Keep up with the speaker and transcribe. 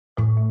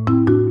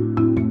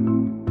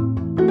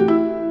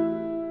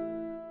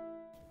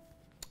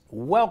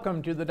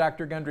welcome to the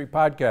Dr. Gundry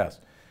Podcast.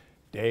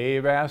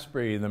 Dave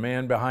Asprey, the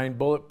man behind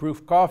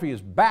Bulletproof Coffee,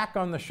 is back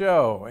on the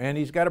show, and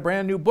he's got a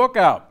brand new book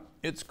out.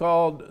 It's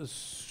called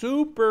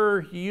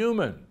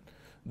Superhuman,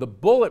 the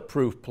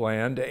Bulletproof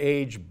Plan to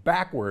Age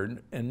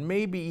Backward and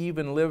Maybe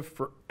Even Live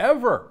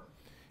Forever.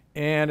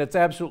 And it's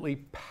absolutely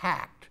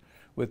packed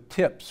with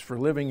tips for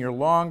living your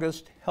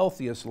longest,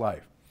 healthiest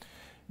life.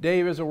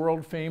 Dave is a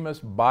world-famous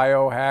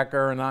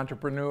biohacker, an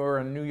entrepreneur,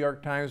 a New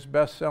York Times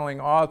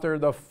best-selling author,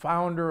 the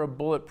founder of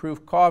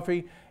Bulletproof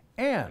Coffee,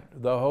 and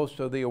the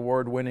host of the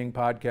award-winning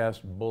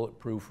podcast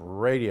Bulletproof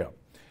Radio.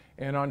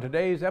 And on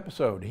today's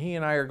episode, he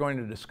and I are going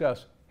to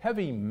discuss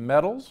heavy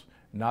metals,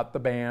 not the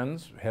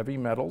bands, heavy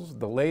metals,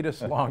 the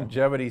latest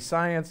longevity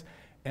science,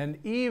 and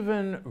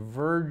even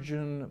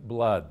virgin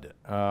blood.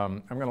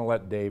 I'm going to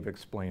let Dave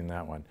explain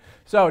that one.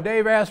 So,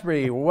 Dave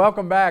Asprey,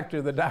 welcome back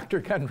to the Dr.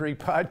 Gundry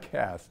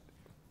Podcast.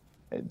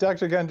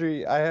 Dr.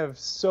 Gundry, I have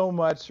so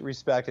much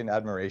respect and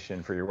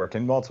admiration for your work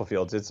in multiple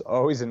fields. It's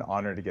always an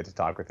honor to get to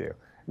talk with you.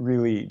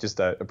 Really just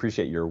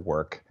appreciate your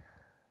work.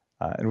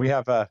 And we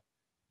have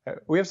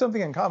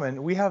something in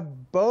common. We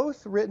have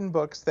both written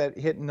books that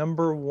hit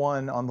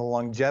 #1 on the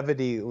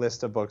longevity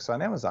list of books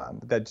on Amazon.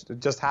 That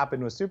just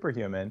happened with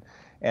Superhuman.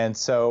 And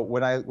so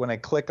when I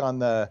click on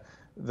the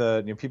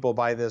people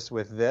buy this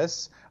with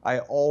this, I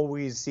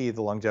always see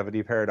the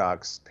longevity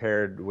paradox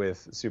paired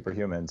with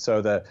Superhuman.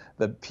 So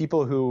the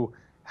people who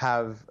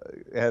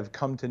have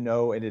come to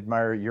know and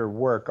admire your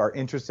work are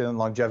interested in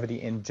longevity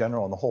in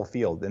general in the whole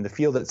field, and the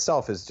field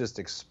itself is just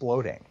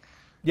exploding.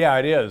 Yeah,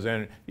 it is,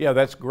 and yeah,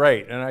 that's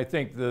great. And I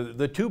think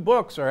the two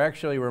books are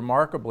actually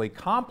remarkably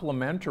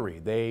complementary.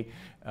 They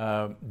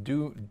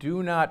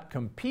do not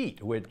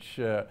compete, which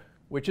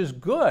is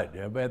good.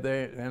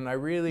 And I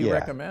really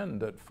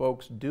recommend that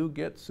folks do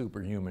get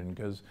Superhuman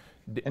because.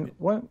 And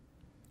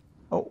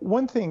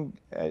one thing,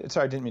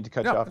 sorry, I didn't mean to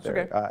cut you off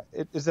there,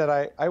 okay. Is that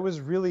I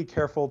was really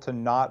careful to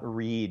not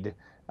read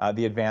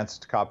the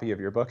advanced copy of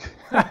your book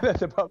that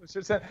the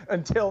publisher sent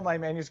until my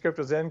manuscript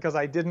was in, because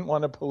I didn't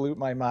want to pollute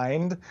my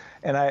mind.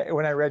 And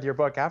when I read your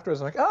book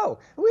afterwards, I'm like, oh,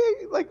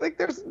 we like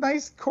there's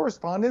nice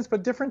correspondence,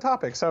 but different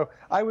topics. So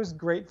I was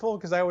grateful,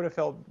 because I would have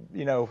felt,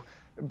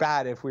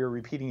 bad if we were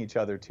repeating each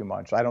other too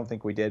much. I don't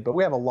think we did, but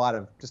we have a lot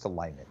of just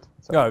alignment.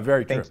 So, no,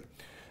 very true. Thank you.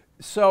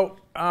 So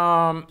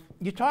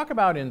you talk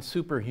about in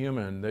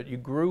Superhuman that you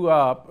grew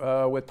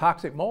up with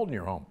toxic mold in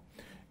your home.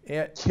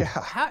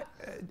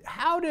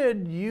 How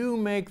did you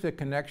make the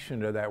connection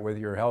to that with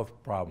your health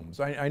problems?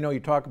 I know you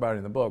talk about it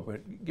in the book,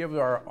 but give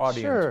our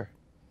audience. Sure.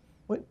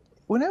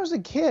 When I was a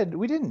kid,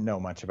 we didn't know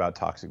much about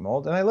toxic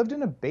mold, and I lived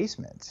in a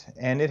basement,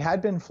 and it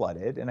had been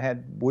flooded, and I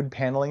had wood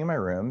paneling in my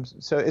rooms.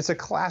 So it's a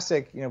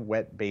classic,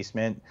 wet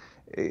basement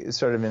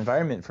sort of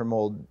environment for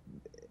mold.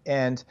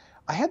 And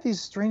I had these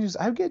strange,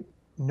 I would get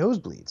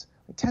nosebleeds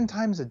like 10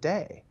 times a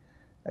day.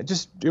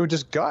 It would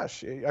just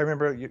gush. I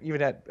remember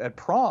even at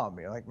prom,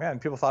 like, man,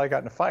 people thought I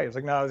got in a fight. I was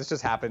like, no, this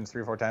just happens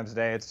 3 or 4 times a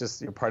day. It's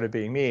just part of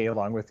being me,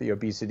 along with the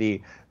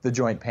obesity, the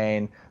joint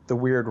pain, the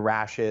weird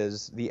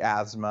rashes, the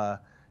asthma,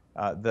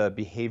 the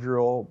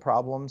behavioral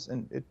problems.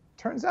 And it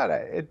turns out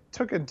it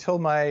took until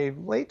my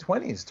late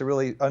 20s to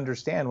really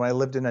understand, when I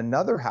lived in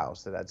another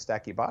house that had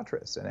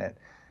Stachybotrys in it.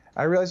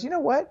 I realized, you know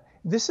what?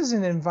 This is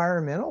an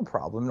environmental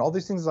problem. And all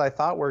these things that I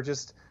thought were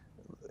just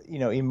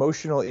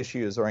emotional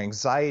issues or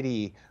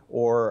anxiety,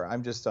 or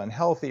I'm just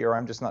unhealthy, or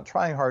I'm just not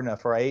trying hard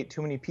enough, or I ate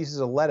too many pieces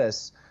of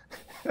lettuce.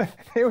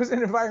 It was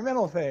an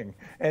environmental thing.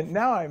 And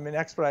now I'm an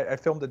expert. I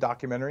filmed a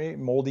documentary,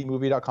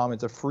 moldymovie.com.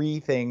 It's a free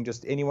thing.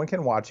 Just anyone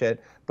can watch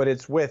it, but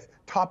it's with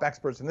top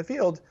experts in the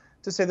field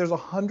to say there's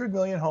 100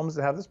 million homes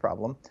that have this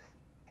problem.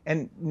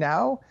 And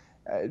now,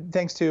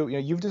 thanks to,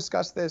 you've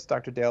discussed this,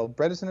 Dr. Dale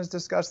Bredesen has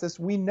discussed this,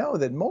 we know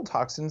that mold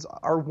toxins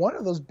are one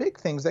of those big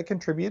things that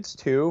contributes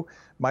to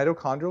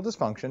mitochondrial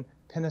dysfunction.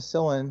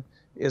 Penicillin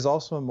is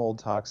also a mold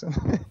toxin,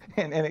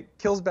 and it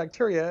kills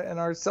bacteria, and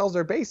our cells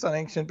are based on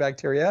ancient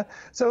bacteria.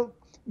 So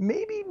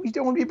maybe we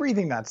don't want to be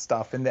breathing that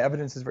stuff, and the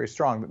evidence is very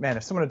strong. But man,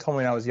 if someone had told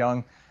me when I was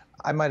young,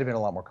 I might have been a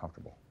lot more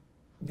comfortable.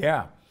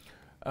 Yeah.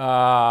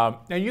 Now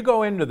you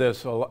go into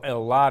this a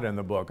lot in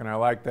the book, and I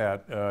like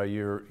that.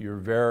 You're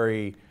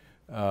very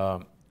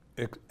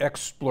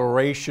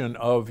exploration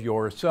of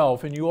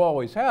yourself, and you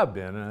always have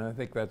been, and I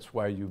think that's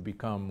why you've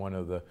become one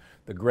of the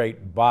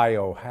great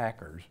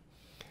biohackers.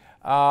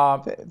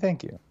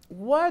 Thank you.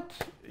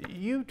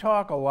 You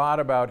talk a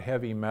lot about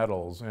heavy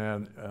metals,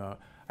 and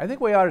I think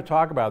we ought to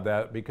talk about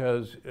that,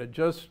 because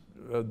just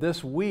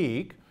this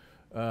week,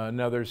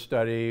 another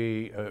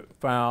study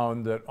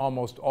found that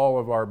almost all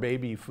of our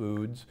baby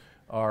foods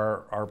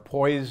are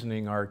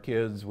poisoning our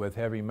kids with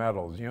heavy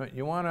metals.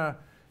 You want to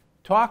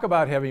talk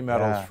about heavy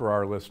metals for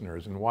our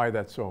listeners and why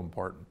that's so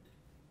important.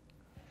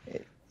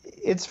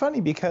 It's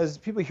funny because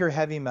people hear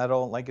heavy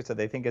metal, like I said,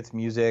 they think it's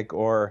music,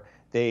 or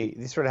they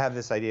sort of have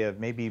this idea of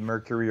maybe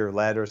mercury or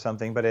lead or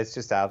something, but it's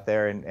just out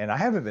there, and I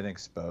haven't been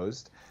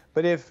exposed.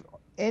 But if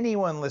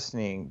anyone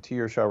listening to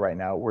your show right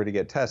now were to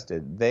get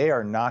tested, they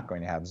are not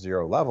going to have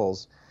zero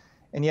levels.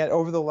 And yet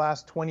over the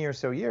last 20 or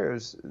so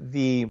years,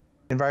 the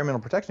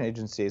Environmental Protection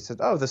Agency said,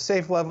 oh, the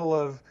safe level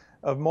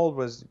of mold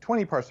was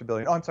 20 parts per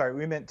billion. Oh, I'm sorry,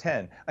 we meant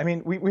 10. I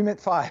mean, we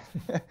meant 5.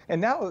 And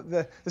now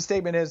the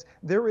statement is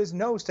there is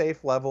no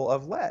safe level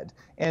of lead.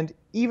 And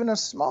even a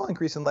small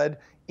increase in lead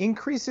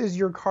increases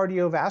your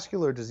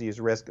cardiovascular disease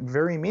risk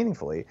very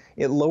meaningfully.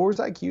 It lowers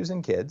IQs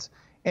in kids,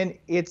 and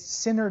it's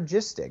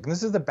synergistic. And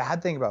this is the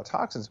bad thing about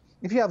toxins.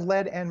 If you have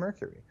lead and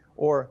mercury,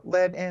 or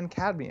lead and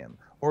cadmium,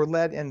 or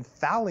lead and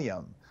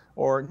thallium,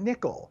 or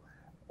nickel,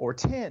 or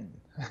tin,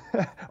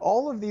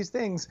 all of these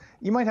things,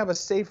 you might have a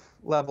safe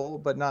level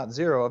but not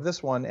zero of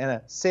this one and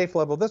a safe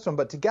level of this one,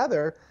 but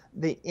together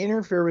they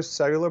interfere with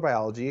cellular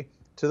biology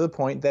to the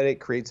point that it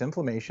creates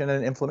inflammation,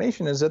 and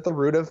inflammation is at the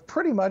root of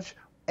pretty much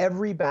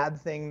every bad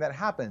thing that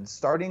happens,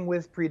 starting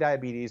with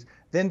prediabetes,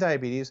 then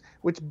diabetes,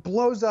 which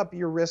blows up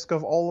your risk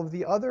of all of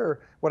the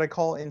other, what I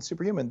call in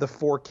Superhuman, the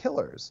 4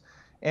 killers.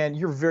 And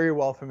you're very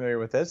well familiar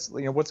with this.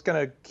 You know, what's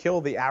going to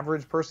kill the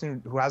average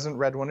person who hasn't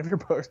read one of your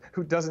books,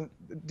 who doesn't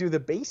do the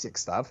basic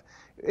stuff?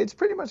 It's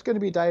pretty much going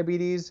to be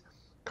diabetes,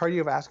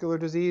 cardiovascular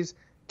disease,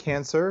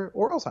 cancer,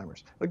 or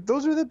Alzheimer's. Like,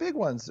 those are the big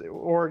ones,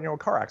 or, you know, a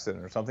car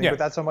accident or something, but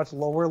that's a much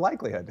lower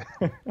likelihood.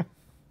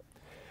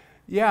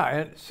 Yeah,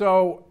 and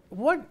so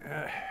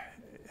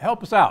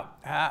help us out.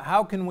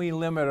 How can we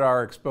limit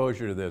our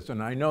exposure to this?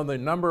 And I know the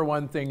number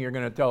one thing you're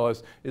going to tell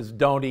us is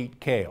don't eat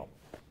kale.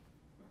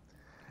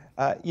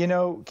 You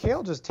know,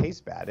 kale just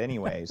tastes bad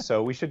anyway,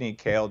 so we shouldn't eat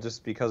kale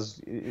just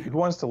because who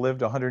wants to live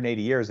to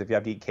 180 years if you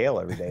have to eat kale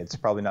every day? It's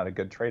probably not a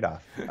good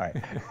trade-off. All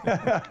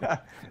right.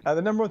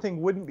 The number one thing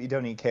wouldn't be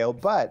don't eat kale,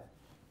 but,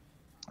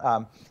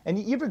 and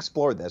you've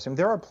explored this, I mean,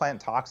 there are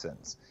plant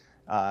toxins,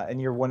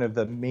 and you're one of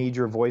the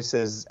major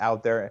voices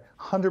out there,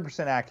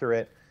 100%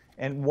 accurate,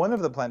 and one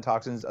of the plant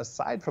toxins,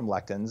 aside from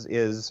lectins,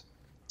 is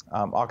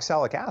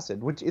oxalic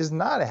acid, which is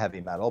not a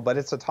heavy metal, but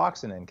it's a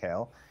toxin in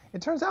kale.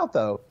 It turns out,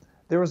 though,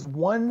 there is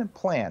one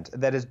plant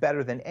that is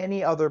better than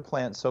any other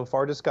plant so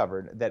far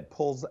discovered that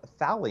pulls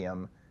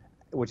thallium,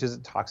 which is a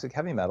toxic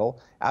heavy metal,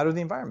 out of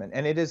the environment,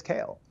 and it is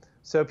kale.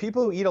 So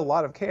people who eat a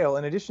lot of kale,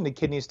 in addition to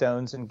kidney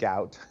stones and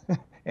gout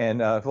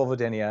and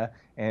vulvodynia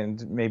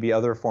and maybe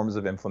other forms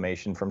of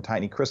inflammation from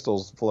tiny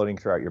crystals floating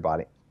throughout your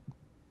body,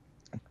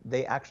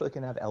 they actually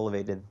can have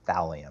elevated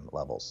thallium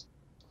levels.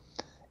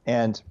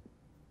 And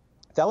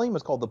thallium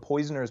is called the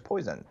poisoner's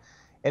poison.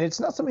 And it's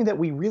not something that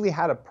we really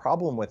had a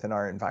problem with in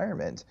our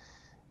environment,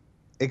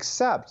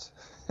 except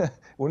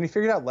when we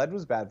figured out lead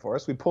was bad for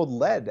us, we pulled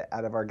lead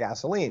out of our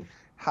gasoline.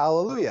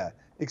 Hallelujah.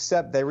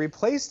 Except they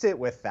replaced it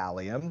with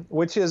thallium,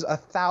 which is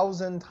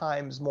 1,000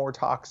 times more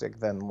toxic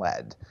than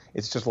lead.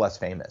 It's just less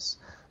famous.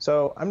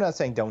 So I'm not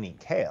saying don't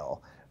eat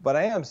kale, but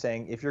I am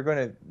saying if you're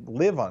going to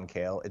live on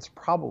kale, it's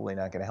probably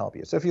not going to help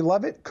you. So if you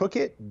love it, cook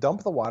it,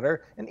 dump the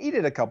water, and eat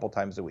it a couple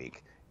times a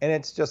week. And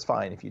it's just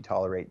fine if you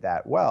tolerate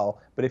that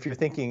well. But if you're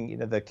thinking, you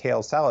know, the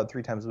kale salad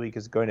 3 times a week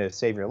is going to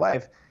save your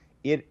life,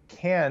 it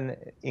can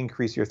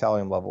increase your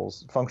thallium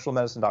levels. Functional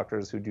medicine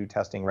doctors who do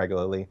testing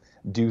regularly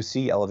do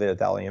see elevated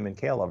thallium in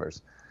kale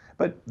lovers.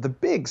 But the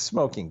big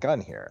smoking gun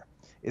here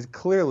is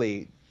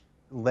clearly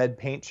lead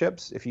paint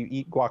chips. If you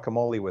eat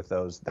guacamole with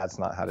those, that's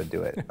not how to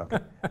do it. Okay,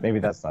 maybe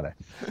that's not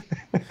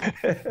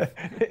it.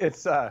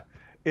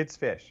 It's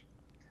fish.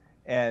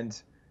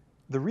 And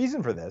the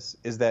reason for this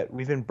is that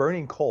we've been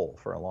burning coal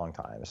for a long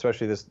time,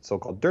 especially this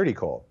so-called dirty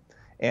coal.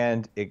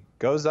 And it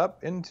goes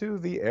up into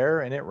the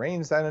air and it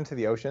rains down into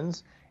the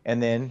oceans,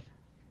 and then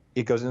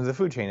it goes into the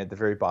food chain at the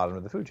very bottom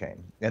of the food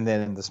chain. And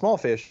then the small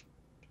fish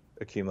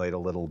accumulate a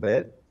little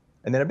bit,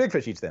 and then a big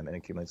fish eats them and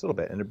accumulates a little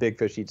bit, and a big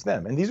fish eats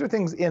them. And these are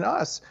things in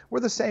us, we're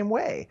the same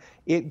way.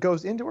 It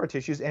goes into our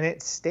tissues and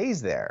it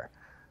stays there.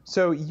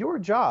 So your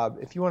job,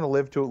 if you want to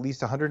live to at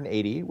least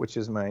 180, which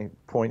is my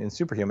point in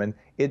Superhuman,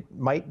 it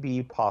might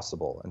be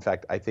possible. In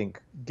fact, I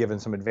think given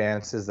some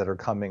advances that are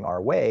coming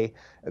our way,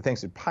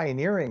 thanks to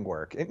pioneering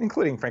work,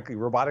 including, frankly,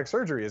 robotic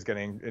surgery is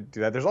going to do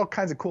that. There's all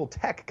kinds of cool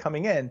tech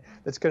coming in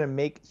that's going to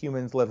make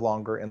humans live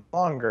longer and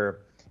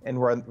longer. And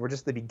we're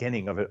just the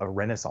beginning of a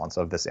renaissance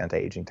of this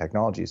anti-aging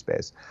technology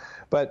space.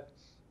 But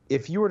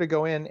if you were to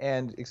go in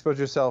and expose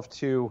yourself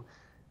to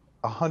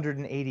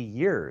 180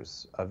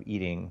 years of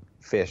eating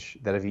fish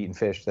that have eaten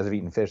fish, that have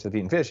eaten fish, that have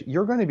eaten fish,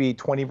 you're going to be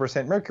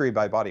 20% mercury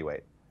by body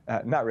weight.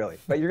 Not really,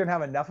 but you're going to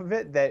have enough of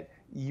it that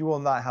you will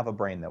not have a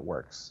brain that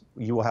works.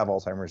 You will have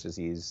Alzheimer's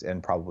disease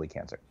and probably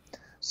cancer.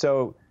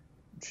 So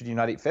should you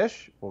not eat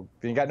fish? Well,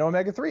 you got no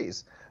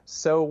omega-3s.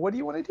 So what do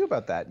you want to do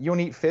about that? You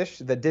want to eat fish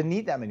that didn't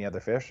eat that many other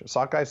fish,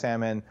 sockeye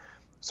salmon,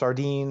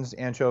 sardines,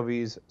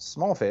 anchovies,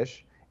 small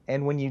fish.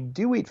 And when you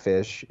do eat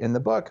fish in the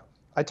book,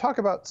 I talk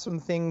about some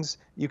things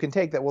you can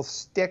take that will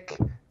stick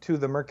to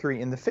the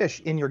mercury in the fish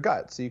in your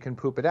gut, so you can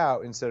poop it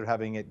out instead of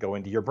having it go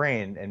into your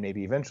brain and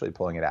maybe eventually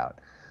pulling it out.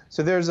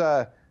 So there's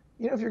if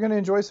you're going to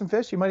enjoy some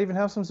fish, you might even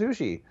have some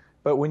sushi.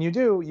 But when you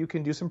do, you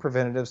can do some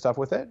preventative stuff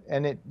with it,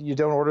 and you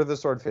don't order the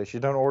swordfish, you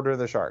don't order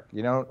the shark,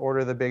 you don't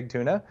order the big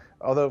tuna.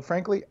 Although,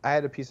 frankly, I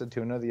had a piece of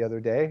tuna the other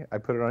day. I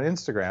put it on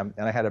Instagram,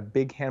 and I had a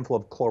big handful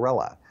of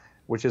chlorella,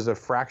 which is a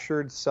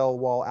fractured cell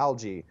wall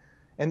algae.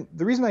 And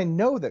the reason I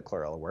know that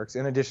chlorella works,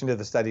 in addition to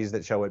the studies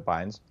that show it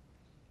binds,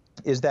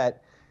 is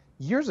that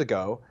years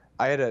ago,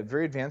 I had a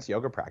very advanced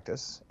yoga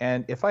practice,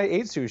 and if I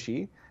ate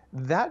sushi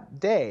that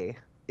day,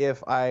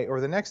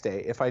 or the next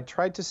day, if I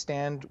tried to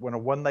stand in a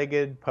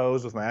one-legged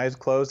pose with my eyes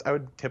closed, I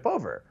would tip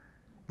over.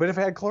 But if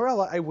I had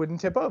chlorella, I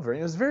wouldn't tip over. And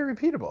it was very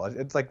repeatable.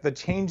 It's like the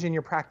change in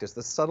your practice,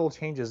 the subtle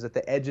changes at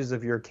the edges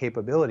of your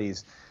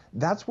capabilities.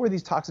 That's where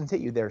these toxins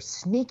hit you. They're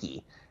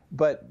sneaky,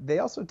 but they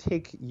also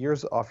take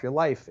years off your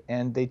life,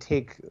 and they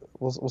take,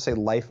 we'll say,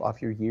 life off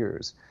your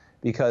years.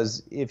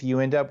 Because if you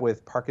end up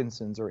with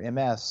Parkinson's or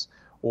MS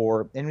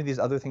or any of these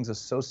other things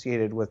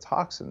associated with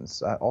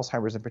toxins,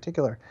 Alzheimer's in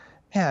particular,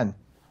 man,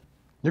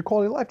 your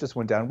quality of life just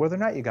went down. Whether or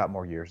not you got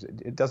more years,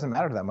 it doesn't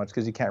matter that much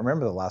because you can't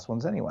remember the last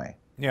ones anyway.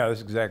 Yeah,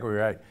 that's exactly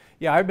right.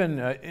 Yeah, I've been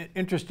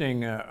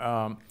interesting.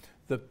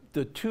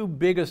 The two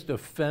biggest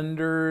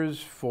offenders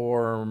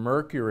for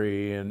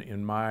mercury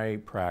in my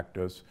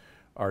practice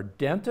are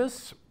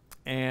dentists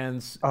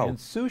and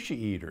sushi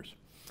eaters,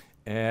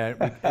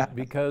 and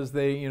because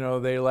they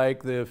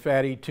like the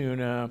fatty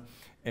tuna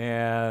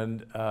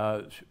and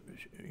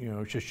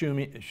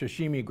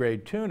sashimi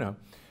grade tuna.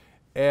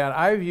 And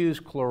I've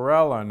used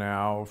chlorella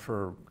now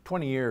for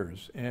 20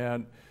 years,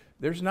 and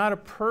there's not a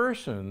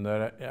person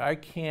that I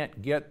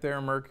can't get their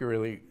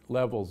mercury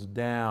levels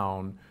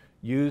down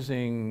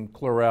using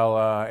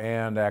chlorella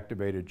and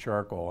activated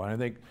charcoal. And I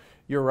think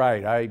you're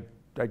right.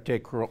 I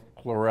take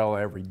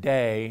chlorella every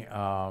day,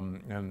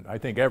 and I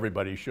think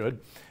everybody should.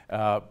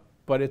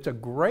 But it's a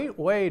great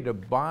way to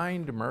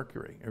bind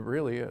mercury. It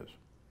really is.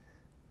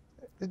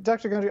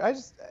 Dr. Gundry,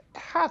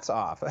 hats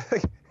off.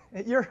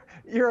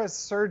 You're a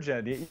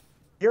surgeon.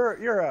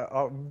 You're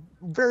a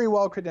very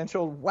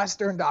well-credentialed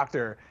Western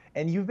doctor,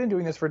 and you've been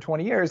doing this for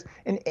 20 years.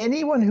 And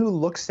anyone who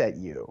looks at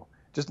you,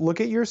 just look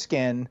at your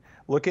skin,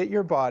 look at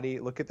your body,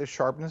 look at the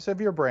sharpness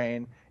of your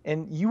brain,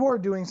 and you are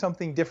doing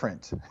something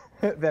different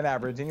than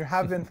average, and you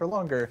have been for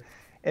longer.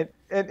 And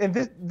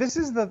this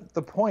is the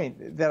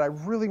point that I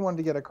really wanted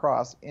to get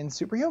across in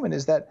Superhuman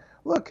is that,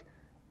 look,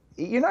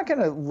 you're not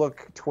going to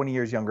look 20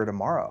 years younger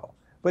tomorrow.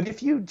 But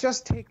if you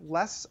just take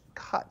less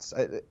cuts,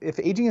 if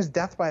aging is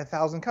death by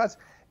 1,000 cuts,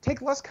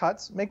 take less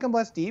cuts, make them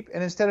less deep,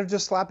 and instead of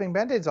just slapping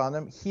Band-Aids on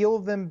them, heal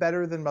them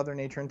better than Mother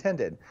Nature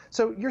intended.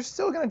 So you're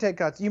still going to take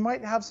cuts. You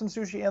might have some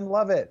sushi and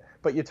love it,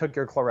 but you took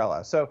your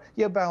chlorella. So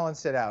you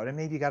balanced it out, and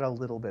maybe you got a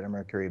little bit of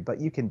mercury, but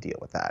you can deal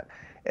with that.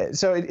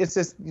 So it's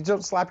just, you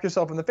don't slap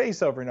yourself in the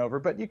face over and over,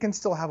 but you can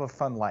still have a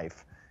fun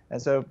life.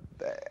 And so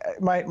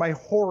my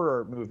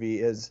horror movie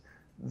is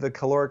the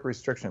caloric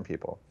restriction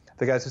people.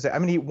 The guys who say,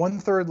 I'm going to eat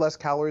 1/3 less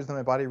calories than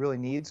my body really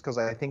needs because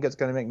I think it's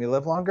going to make me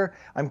live longer.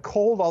 I'm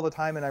cold all the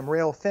time and I'm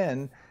rail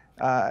thin.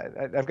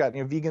 I've got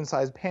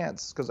vegan-sized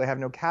pants because I have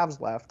no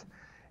calves left.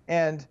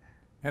 And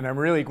I'm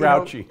really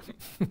grouchy.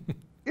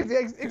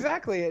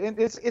 Exactly. And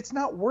it's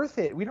not worth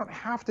it. We don't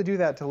have to do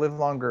that to live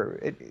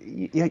longer.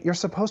 You're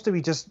supposed to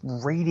be just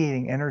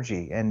radiating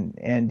energy.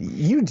 And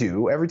you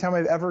do. Every time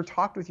I've ever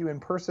talked with you in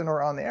person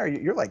or on the air,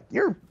 you're like,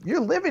 you're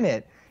living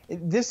it.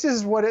 This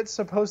is what it's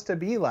supposed to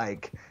be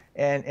like.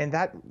 And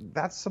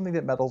that's something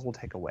that metals will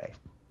take away.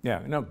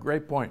 Yeah, no,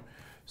 great point.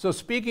 So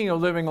speaking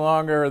of living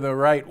longer the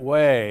right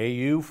way,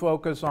 you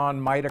focus on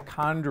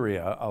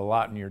mitochondria a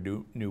lot in your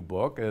new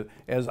book,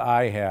 as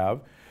I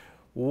have.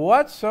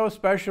 What's so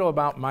special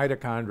about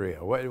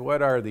mitochondria?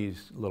 What are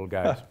these little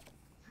guys?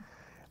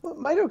 Well,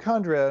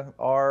 mitochondria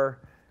are,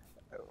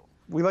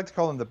 we like to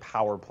call them the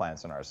power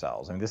plants in our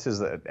cells. I mean, this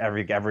is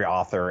every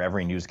author,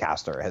 every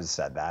newscaster has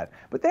said that,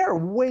 but they are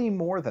way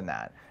more than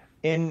that.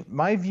 In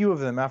my view of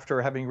them,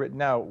 after having written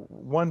now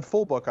one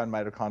full book on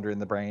mitochondria in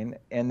the brain,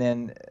 and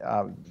then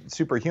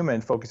Superhuman,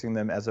 focusing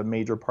them as a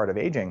major part of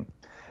aging,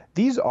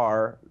 these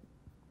are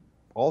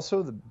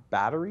also the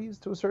batteries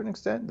to a certain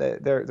extent.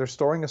 They're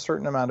storing a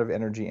certain amount of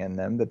energy in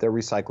them that they're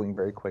recycling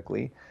very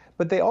quickly,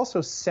 but they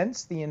also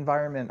sense the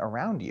environment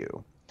around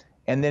you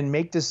and then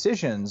make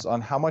decisions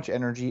on how much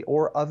energy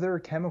or other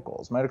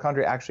chemicals.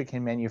 Mitochondria actually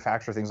can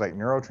manufacture things like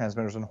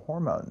neurotransmitters and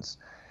hormones.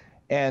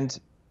 And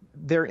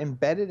they're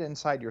embedded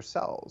inside your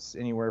cells,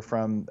 anywhere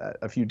from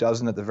a few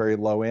dozen at the very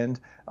low end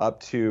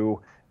up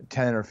to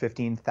 10 or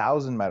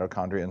 15,000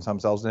 mitochondria in some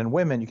cells. And in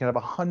women, you can have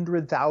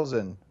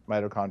 100,000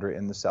 mitochondria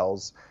in the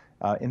cells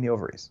in the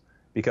ovaries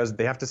because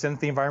they have to sense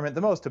the environment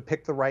the most to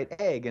pick the right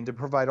egg and to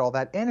provide all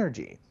that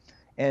energy.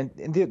 And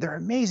they're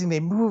amazing.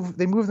 They move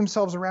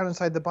themselves around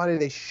inside the body.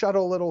 They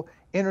shuttle little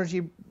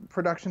energy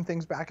production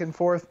things back and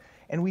forth.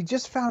 And we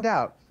just found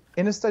out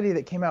in a study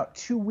that came out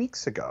 2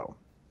 weeks ago,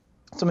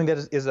 something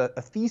that is a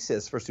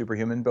thesis for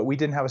Superhuman, but we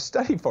didn't have a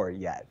study for it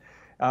yet,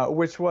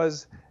 which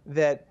was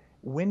that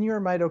when your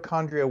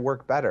mitochondria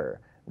work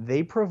better,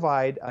 they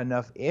provide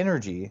enough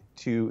energy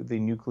to the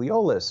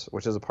nucleolus,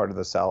 which is a part of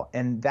the cell,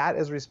 and that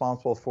is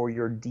responsible for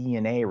your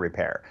DNA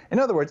repair. In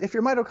other words, if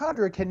your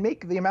mitochondria can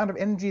make the amount of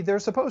energy they're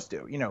supposed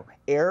to,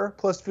 air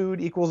plus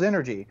food equals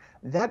energy,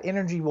 that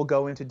energy will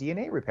go into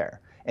DNA repair.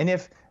 And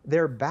if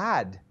they're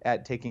bad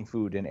at taking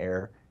food and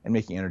air and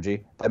making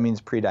energy, that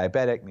means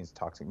pre-diabetic, it means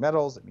toxic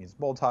metals, it means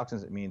mold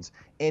toxins, it means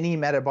any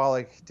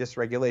metabolic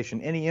dysregulation,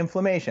 any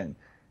inflammation.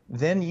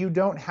 then you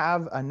don't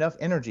have enough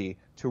energy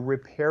to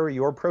repair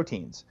your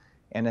proteins.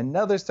 And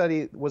another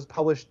study was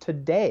published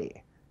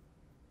today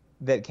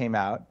that came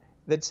out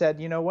that said,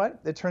 you know what?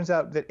 It turns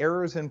out that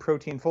errors in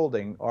protein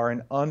folding are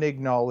an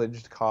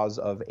unacknowledged cause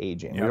of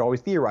aging. Yep. We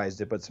always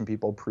theorized it, but some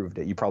people proved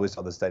it. You probably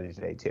saw the study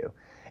today too.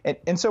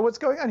 And so what's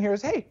going on here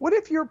is, hey, what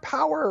if your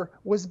power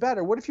was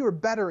better? What if you were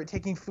better at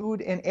taking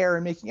food and air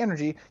and making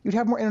energy? You'd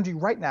have more energy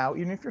right now,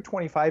 even if you're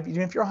 25,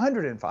 even if you're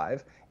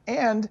 105,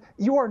 and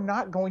you are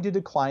not going to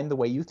decline the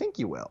way you think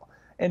you will.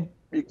 And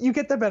you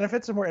get the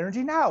benefits of more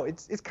energy now.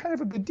 It's kind of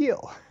a good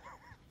deal.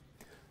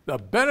 The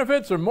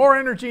benefits of more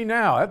energy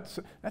now.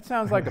 That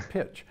sounds like a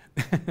pitch.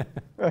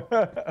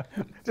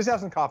 Just have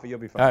some coffee, you'll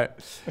be fine. All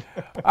right.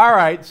 All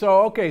right.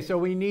 So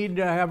we need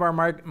to have our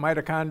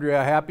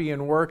mitochondria happy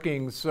and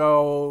working.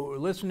 So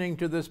listening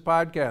to this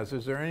podcast,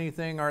 is there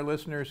anything our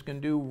listeners can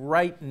do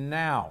right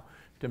now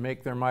to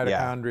make their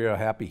mitochondria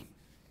happy?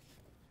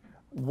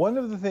 One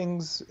of the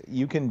things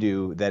you can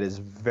do that is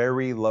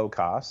very low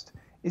cost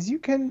is you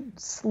can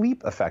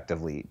sleep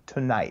effectively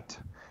tonight.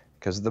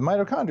 Because the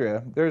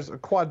mitochondria, there's a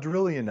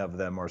quadrillion of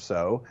them or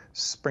so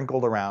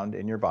sprinkled around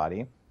in your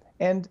body,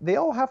 and they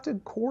all have to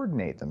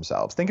coordinate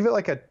themselves. Think of it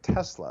like a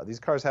Tesla. These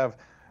cars have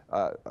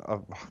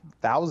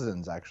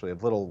thousands, actually,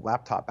 of little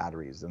laptop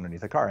batteries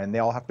underneath the car, and they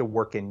all have to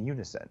work in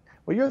unison.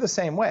 Well, you're the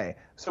same way.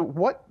 So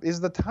what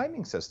is the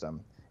timing system?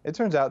 It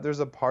turns out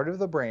there's a part of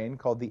the brain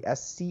called the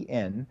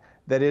SCN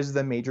that is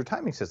the major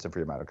timing system for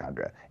your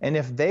mitochondria. And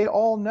if they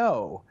all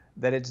know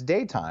that it's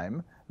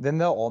daytime, then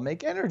they'll all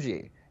make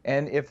energy.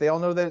 And if they all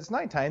know that it's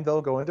nighttime,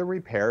 they'll go into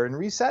repair and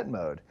reset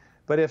mode.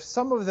 But if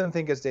some of them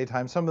think it's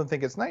daytime, some of them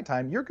think it's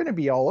nighttime, you're going to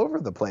be all over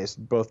the place,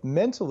 both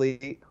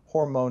mentally,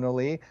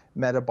 hormonally,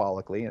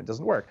 metabolically, and it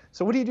doesn't work.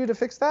 So what do you do to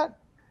fix that?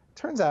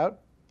 Turns out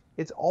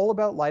it's all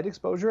about light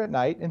exposure at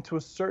night, and to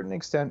a certain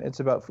extent, it's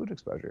about food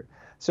exposure.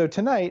 So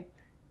tonight,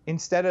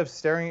 instead of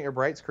staring at your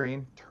bright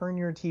screen, turn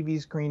your TV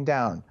screen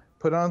down.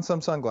 Put on some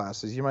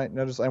sunglasses. You might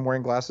notice I'm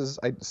wearing glasses.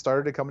 I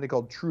started a company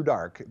called True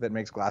Dark that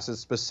makes glasses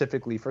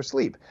specifically for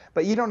sleep.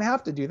 But you don't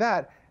have to do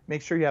that.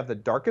 Make sure you have the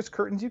darkest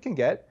curtains you can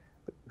get.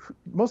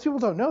 Most people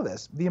don't know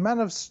this. The amount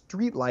of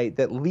street light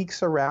that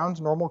leaks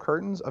around normal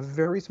curtains, a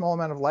very small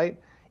amount of light,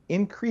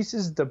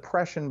 increases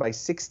depression by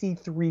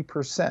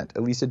 63%.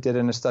 At least it did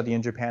in a study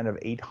in Japan of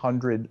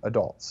 800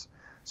 adults.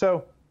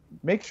 So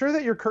make sure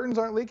that your curtains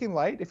aren't leaking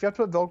light. If you have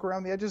to put Velcro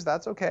around the edges,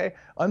 that's okay.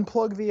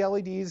 Unplug the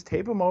LEDs,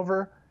 tape them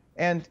over,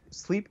 and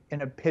sleep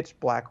in a pitch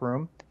black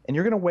room. And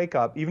you're going to wake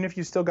up, even if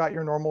you still got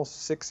your normal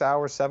 6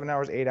 hours, 7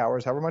 hours, 8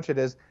 hours, however much it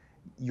is,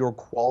 your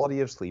quality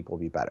of sleep will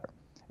be better.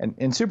 And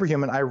in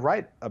Superhuman, I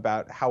write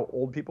about how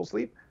old people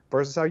sleep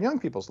versus how young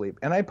people sleep.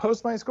 And I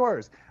post my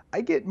scores.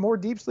 I get more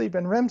deep sleep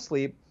and REM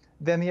sleep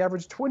than the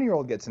average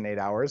 20-year-old gets in 8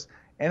 hours,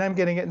 and I'm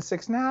getting it in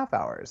 6.5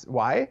 hours.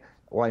 Why?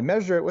 Well, I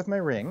measure it with my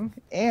ring,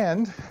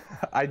 and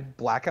I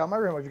black out my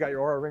room if you've got your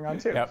Oura ring on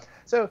too. Yep.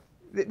 So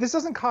this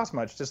doesn't cost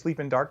much to sleep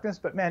in darkness,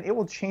 but man, it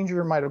will change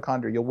your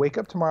mitochondria. You'll wake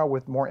up tomorrow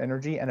with more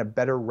energy and a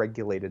better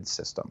regulated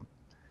system.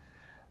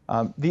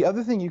 The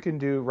other thing you can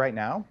do right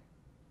now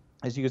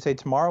is you could say,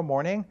 tomorrow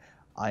morning,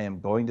 I am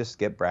going to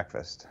skip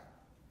breakfast.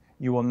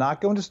 You will not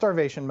go into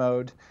starvation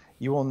mode.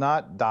 You will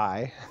not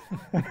die.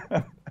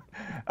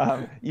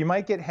 You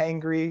might get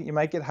hangry. You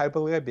might get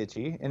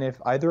hypoglycemic. And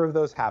if either of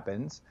those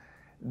happens,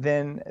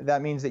 then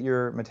that means that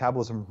your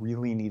metabolism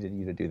really needed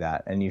you to do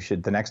that. And you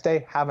should, the next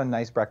day, have a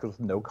nice breakfast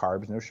with no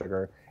carbs, no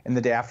sugar. And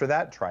the day after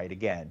that, try it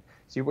again.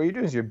 See, what you're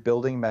doing is you're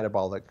building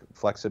metabolic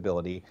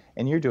flexibility,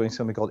 and you're doing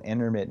something called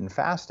intermittent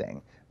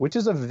fasting, which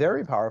is a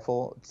very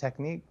powerful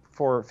technique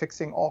for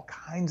fixing all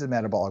kinds of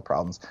metabolic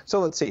problems.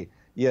 So let's see.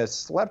 You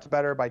slept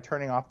better by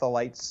turning off the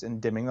lights and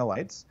dimming the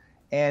lights,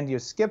 and you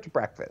skipped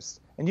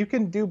breakfast. And you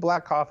can do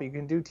black coffee, you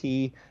can do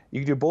tea,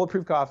 you can do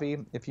bulletproof coffee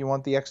if you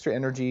want the extra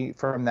energy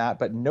from that,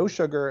 but no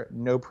sugar,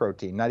 no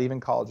protein, not even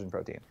collagen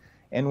protein.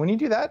 And when you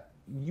do that,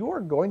 you're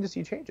going to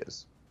see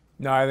changes.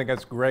 No, I think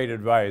that's great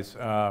advice.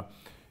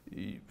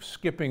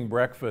 Skipping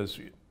breakfast,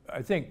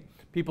 I think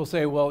people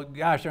say, well,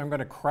 gosh, I'm going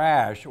to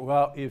crash.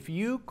 Well, if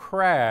you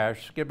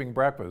crash skipping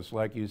breakfast,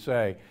 like you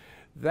say,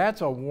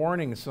 that's a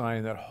warning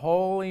sign that,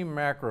 holy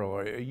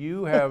mackerel,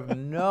 you have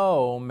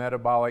no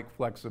metabolic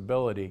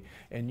flexibility,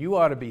 and you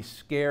ought to be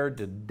scared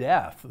to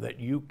death that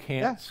you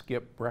can't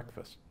skip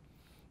breakfast.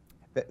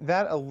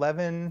 That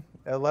 11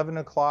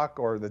 o'clock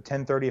or the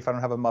 10:30, if I don't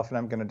have a muffin,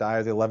 I'm going to die,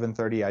 or the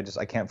 11:30,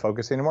 I can't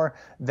focus anymore,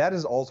 that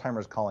is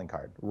Alzheimer's calling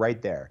card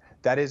right there.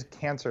 That is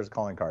cancer's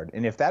calling card.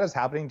 And if that is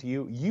happening to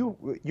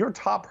you, your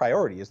top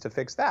priority is to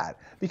fix that.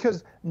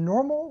 Because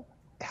normal,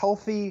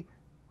 healthy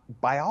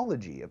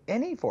biology of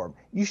any form,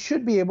 you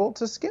should be able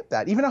to skip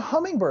that. Even a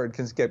hummingbird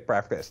can skip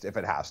breakfast if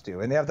it has to,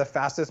 and they have the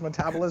fastest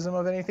metabolism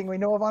of anything we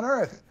know of on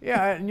Earth.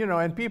 Yeah, and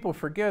and people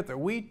forget that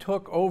we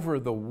took over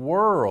the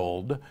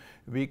world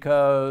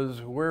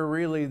because we're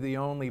really the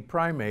only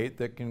primate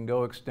that can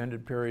go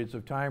extended periods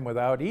of time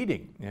without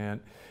eating. And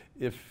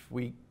if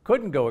we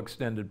couldn't go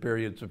extended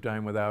periods of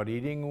time without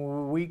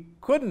eating, we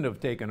couldn't have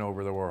taken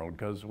over the world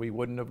because we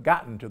wouldn't have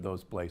gotten to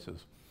those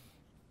places.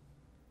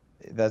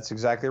 That's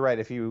exactly right.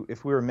 If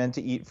we were meant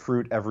to eat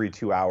fruit every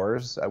 2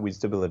 hours, we'd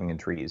still be living in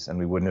trees, and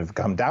we wouldn't have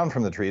come down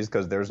from the trees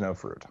because there's no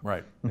fruit.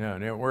 Right. Yeah.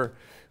 And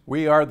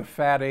we are the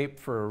fat ape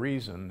for a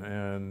reason,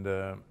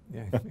 and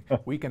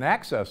we can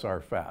access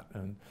our fat.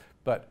 And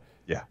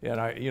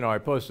I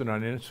posted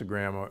on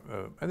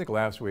Instagram, I think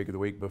last week or the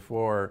week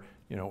before,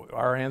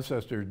 our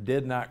ancestors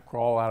did not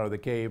crawl out of the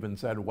cave and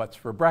said, "What's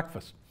for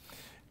breakfast?"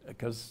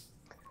 Because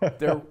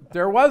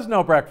there was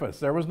no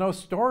breakfast. There was no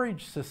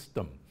storage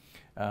system.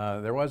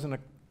 There wasn't a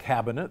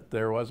cabinet.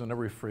 There wasn't a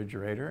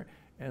refrigerator.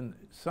 And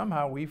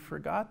somehow we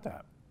forgot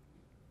that.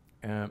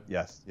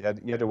 Yes, you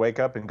had to wake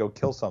up and go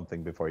kill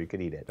something before you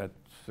could eat it. That's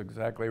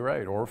exactly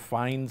right, or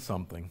find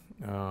something.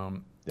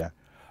 Yeah.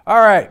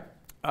 All right,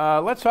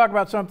 let's talk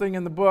about something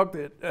in the book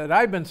that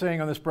I've been saying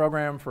on this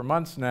program for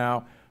months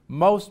now.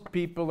 Most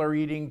people are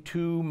eating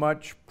too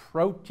much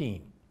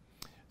protein.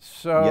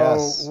 So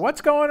yes.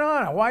 What's going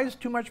on? Why is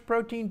too much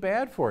protein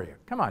bad for you?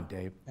 Come on,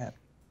 Dave. Yeah.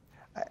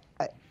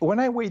 When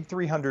I weighed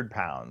 300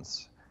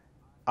 pounds,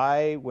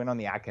 I went on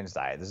the Atkins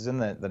diet. This is in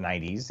the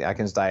 90s, the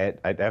Atkins diet.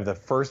 I have the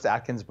first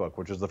Atkins book,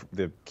 which was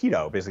the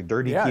keto, basically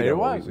dirty keto. It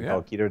was, we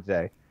call keto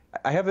today.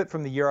 I have it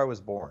from the year I was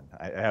born.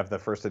 I have the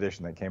first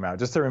edition that came out.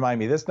 Just to remind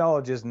me, this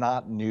knowledge is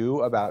not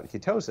new about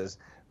ketosis,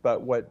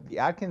 but what the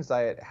Atkins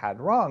diet had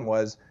wrong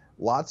was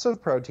lots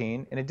of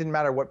protein, and it didn't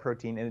matter what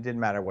protein, and it didn't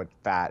matter what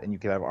fat, and you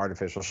could have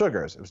artificial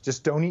sugars. It was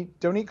just don't eat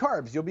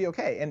carbs, you'll be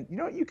okay. And you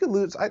know what, you could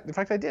lose, in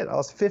fact I did, I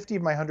lost 50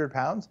 of my 100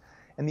 pounds,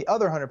 and the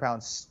other 100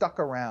 pounds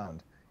stuck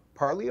around.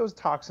 Partly it was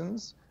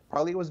toxins,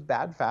 partly it was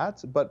bad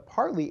fats, but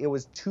partly it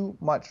was too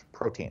much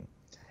protein.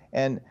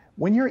 And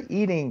when you're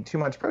eating too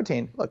much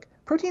protein, look,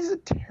 protein is a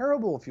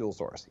terrible fuel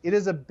source. It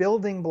is a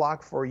building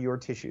block for your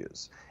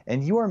tissues,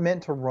 and you are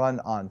meant to run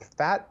on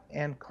fat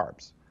and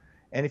carbs.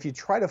 And if you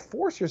try to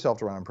force yourself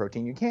to run on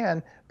protein, you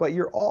can, but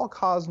your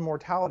all-cause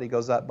mortality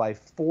goes up by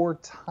 4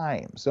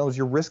 times. So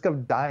your risk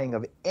of dying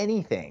of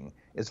anything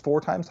is 4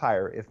 times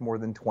higher if more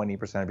than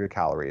 20% of your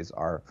calories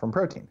are from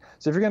protein.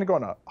 So if you're going to go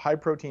on a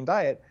high-protein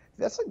diet,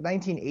 that's like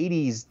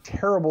 1980s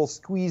terrible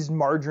squeezed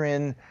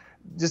margarine,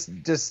 just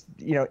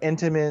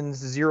Entenmann's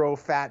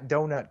zero-fat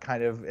donut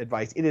kind of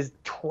advice. It is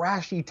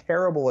trashy,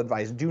 terrible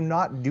advice. Do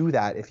not do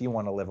that if you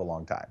want to live a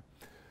long time.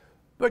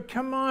 But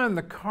come on,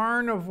 the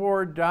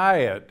carnivore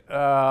diet,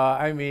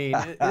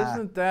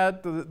 isn't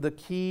that the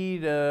key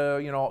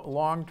to,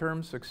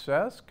 long-term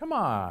success? Come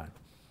on.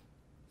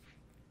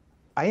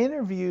 I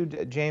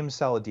interviewed James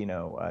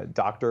Saladino, a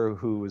doctor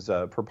who was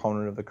a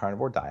proponent of the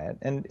carnivore diet.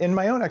 And in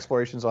my own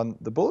explorations on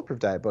the Bulletproof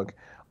diet book,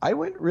 I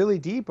went really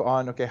deep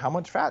on, okay, how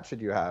much fat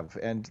should you have?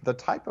 And the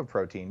type of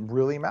protein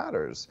really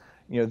matters.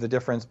 The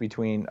difference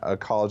between a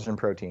collagen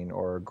protein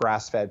or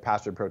grass-fed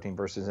pasture protein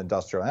versus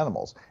industrial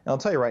animals. And I'll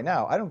tell you right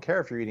now, I don't care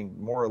if you're eating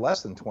more or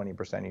less than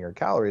 20% of your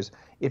calories.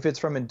 If it's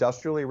from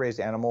industrially raised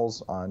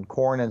animals on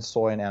corn and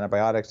soy and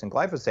antibiotics and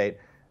glyphosate,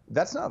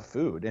 that's not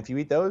food. If you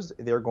eat those,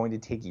 they're going to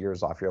take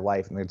years off your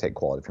life and they're going to take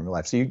quality from your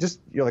life. So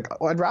you're like,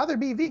 oh, I'd rather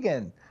be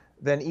vegan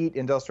than eat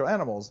industrial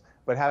animals,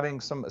 but having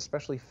some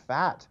especially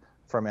fat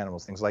from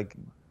animals, things like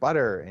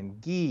butter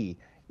and ghee,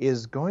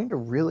 is going to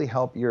really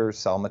help your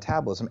cell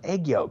metabolism.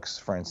 Egg yolks,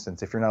 for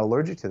instance, if you're not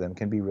allergic to them,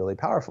 can be really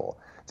powerful.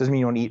 Doesn't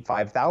mean you want to eat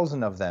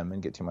 5,000 of them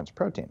and get too much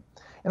protein.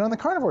 And on the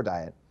carnivore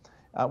diet,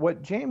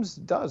 what James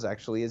does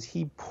actually is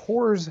he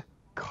pours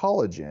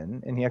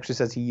collagen, and he actually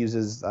says he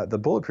uses the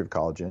Bulletproof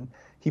collagen.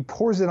 He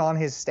pours it on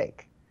his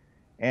steak.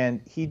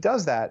 And he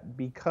does that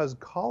because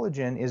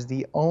collagen is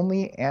the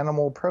only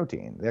animal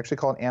protein, they actually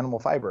call it animal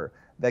fiber,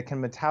 that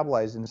can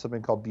metabolize into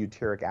something called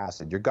butyric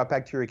acid. Your gut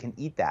bacteria can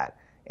eat that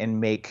and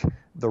make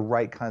the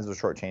right kinds of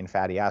short-chain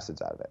fatty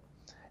acids out of it.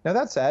 Now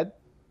that said,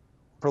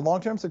 for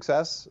long-term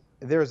success,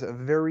 there's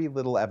very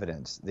little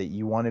evidence that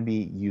you want to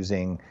be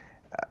using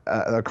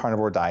a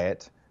carnivore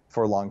diet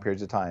for long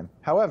periods of time.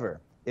 However,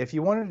 if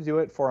you wanted to do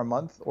it for a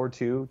month or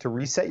two to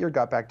reset your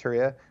gut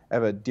bacteria, I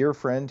have a dear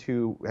friend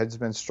who has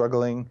been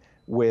struggling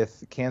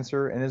with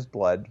cancer in his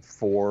blood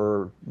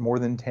for more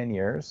than 10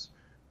 years.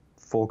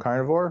 Full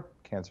carnivore,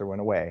 cancer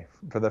went away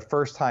for the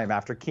first time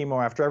after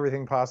chemo, after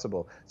everything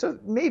possible. So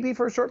maybe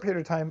for a short period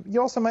of time, you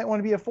also might want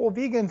to be a full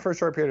vegan for a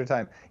short period of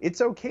time.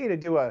 It's okay to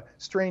do a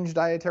strange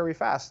dietary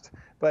fast,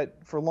 but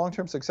for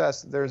long-term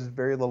success, there's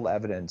very little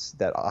evidence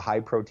that a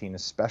high protein,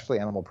 especially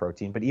animal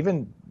protein, but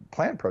even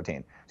plant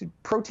protein.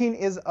 Protein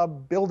is a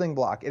building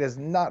block. It is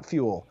not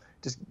fuel.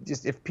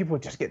 Just if people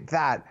would just get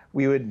that,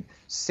 we would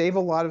save a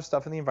lot of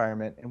stuff in the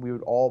environment, and we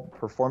would all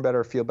perform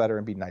better, feel better,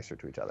 and be nicer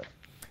to each other.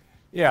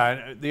 Yeah,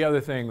 and the other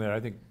thing that I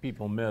think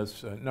people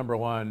miss, number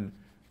one,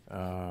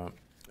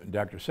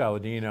 Dr.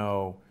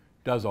 Saladino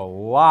does a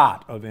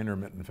lot of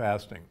intermittent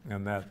fasting,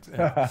 and that's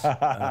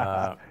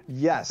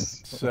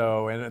yes.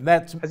 So, and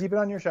that's has he been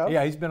on your show?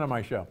 Yeah, he's been on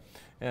my show.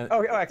 And,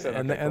 oh,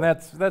 excellent. And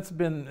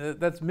cool.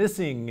 that's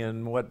missing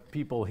in what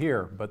people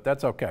hear, but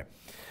that's okay.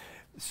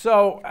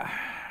 So,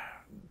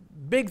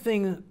 big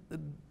things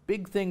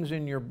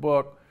in your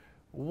book.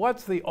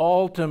 What's the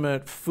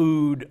ultimate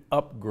food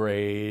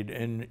upgrade,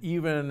 and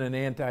even an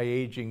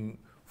anti-aging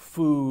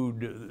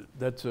food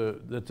that's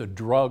a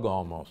drug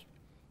almost?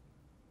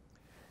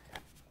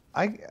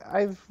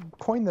 I've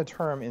coined the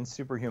term in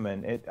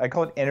Superhuman. I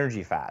call it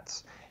energy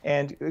fats,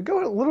 and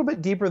go a little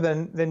bit deeper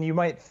than you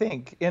might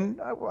think.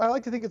 And I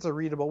like to think it's a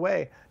readable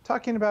way,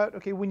 talking about,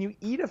 okay, when you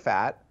eat a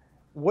fat,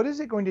 what is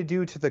it going to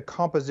do to the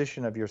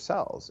composition of your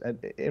cells?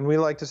 And we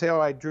like to say,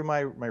 oh, I drew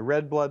my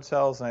red blood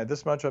cells and I had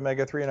this much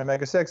omega-3 and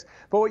omega-6.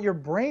 But what your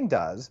brain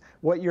does,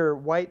 what your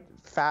white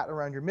fat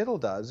around your middle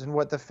does, and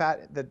what the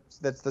fat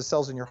that's the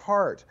cells in your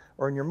heart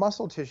or in your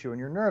muscle tissue and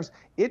your nerves,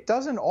 it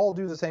doesn't all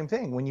do the same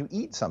thing when you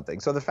eat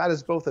something. So the fat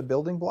is both a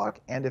building block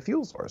and a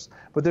fuel source.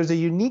 But there's a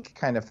unique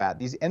kind of fat,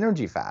 these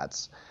energy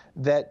fats,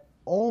 that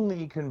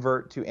only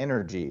convert to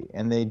energy,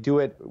 and they do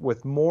it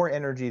with more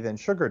energy than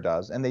sugar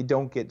does, and they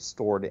don't get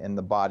stored in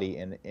the body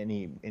in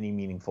any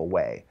meaningful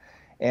way.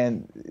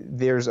 And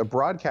there's a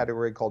broad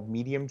category called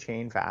medium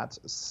chain fats,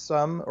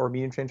 or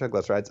medium chain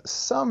triglycerides.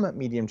 Some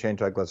medium chain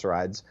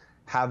triglycerides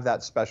have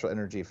that special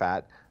energy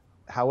fat.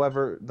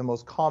 However, the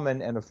most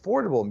common and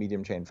affordable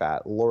medium chain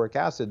fat, lauric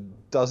acid,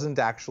 doesn't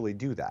actually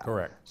do that.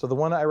 Correct. So the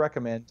one I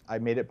recommend, I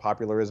made it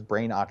popular, is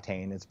Brain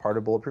Octane. It's part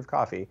of Bulletproof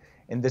Coffee.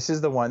 And this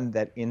is the one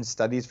that in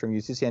studies from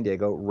UC San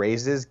Diego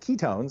raises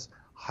ketones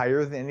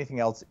higher than anything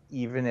else,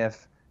 even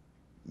if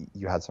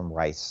you had some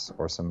rice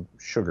or some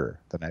sugar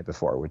the night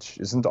before, which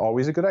isn't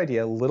always a good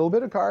idea. A little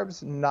bit of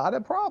carbs, not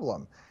a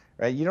problem.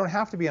 Right? You don't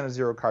have to be on a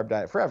zero carb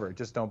diet forever.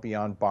 Just don't be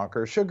on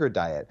bonkers sugar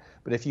diet.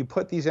 But if you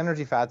put these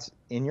energy fats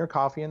in your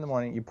coffee in the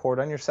morning, you pour it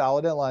on your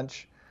salad at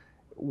lunch,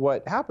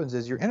 what happens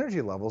is your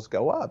energy levels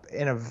go up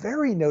in a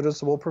very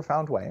noticeable,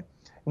 profound way.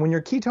 And when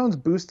your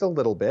ketones boost a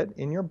little bit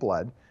in your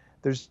blood,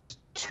 there's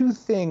two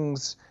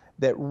things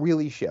that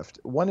really shift.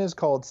 One is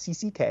called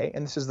CCK,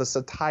 and this is the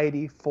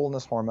satiety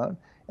fullness hormone.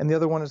 And the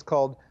other one is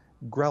called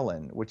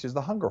ghrelin, which is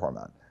the hunger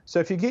hormone. So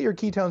if you get your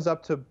ketones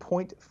up to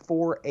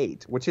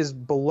 0.48, which is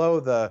below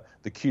the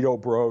keto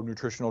bro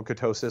nutritional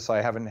ketosis,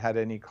 I haven't had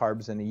any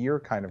carbs in a year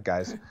kind of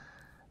guys,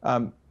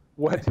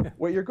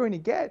 what you're going to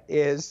get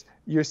is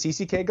your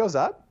CCK goes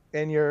up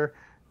and your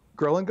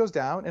ghrelin goes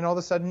down, and all of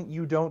a sudden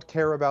you don't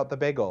care about the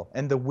bagel,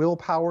 and the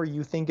willpower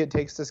you think it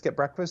takes to skip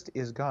breakfast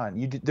is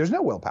gone. There's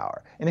no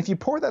willpower. And if you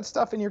pour that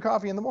stuff in your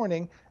coffee in the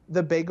morning,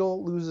 the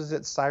bagel loses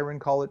its siren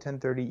call at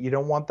 10:30. You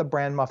don't want the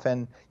bran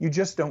muffin. You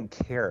just don't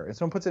care. And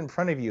someone puts it in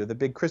front of you, the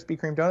big Krispy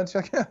Kreme donuts,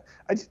 you're like,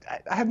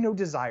 I have no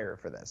desire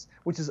for this,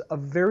 which is a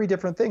very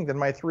different thing than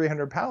my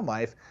 300-pound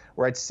life,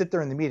 where I'd sit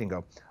there in the meeting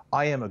and go,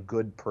 I am a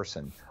good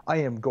person. I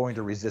am going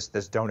to resist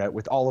this donut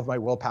with all of my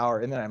willpower.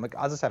 And then I'm like,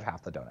 I'll just have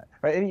half the donut,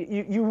 right? And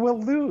you will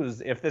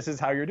lose if this is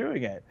how you're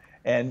doing it.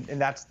 And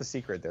that's the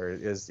secret there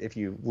is, if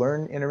you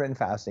learn intermittent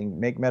fasting,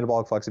 make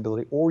metabolic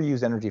flexibility, or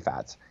use energy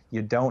fats,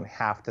 you don't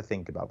have to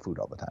think about food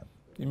all the time.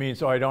 You mean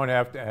so I don't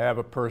have to have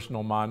a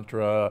personal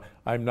mantra,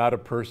 I'm not a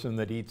person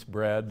that eats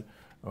bread?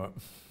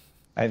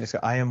 I just go,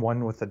 I am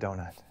one with the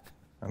donut.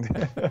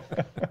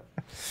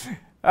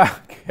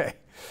 Okay.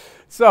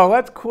 So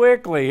let's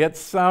quickly hit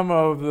some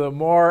of the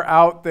more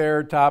out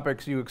there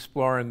topics you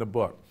explore in the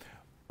book.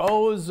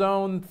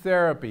 Ozone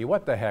therapy,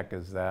 what the heck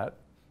is that?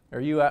 Are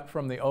you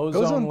from the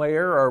ozone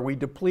layer? Are we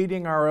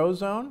depleting our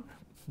ozone?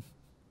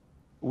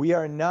 We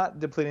are not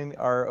depleting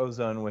our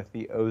ozone with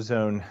the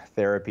ozone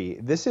therapy.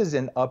 This is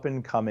an up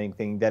and coming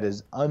thing that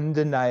is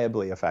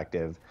undeniably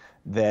effective,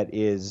 that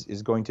is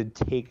going to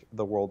take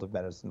the world of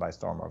medicine by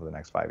storm over the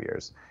next 5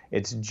 years.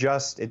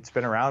 It's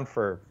been around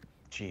for,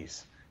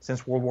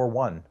 since World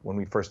War I, when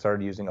we first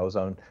started using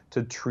ozone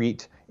to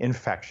treat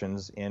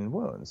infections in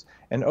wounds.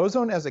 And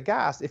ozone as a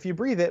gas, if you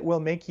breathe it, will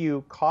make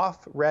you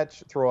cough,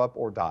 retch, throw up,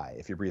 or die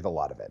if you breathe a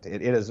lot of it.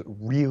 It is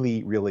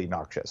really, really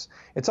noxious.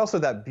 It's also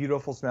that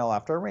beautiful smell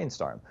after a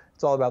rainstorm.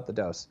 It's all about the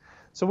dose.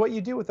 So what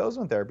you do with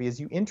ozone therapy is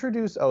you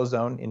introduce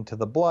ozone into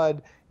the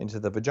blood, into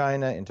the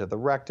vagina, into the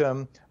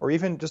rectum, or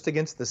even just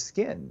against the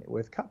skin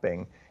with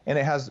cupping. And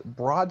it has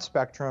broad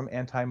spectrum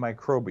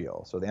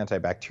antimicrobial, so the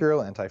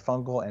antibacterial,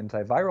 antifungal,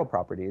 antiviral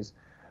properties.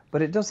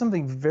 But it does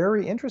something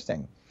very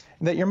interesting,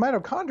 that your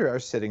mitochondria are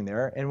sitting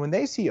there, and when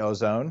they see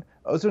ozone,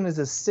 ozone is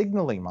a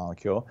signaling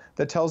molecule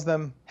that tells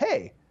them,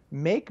 hey,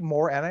 make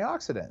more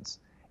antioxidants.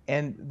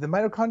 And the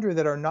mitochondria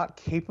that are not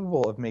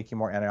capable of making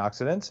more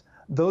antioxidants,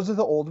 those are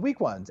the old weak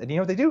ones. And you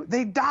know what they do?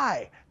 They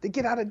die. They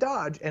get out of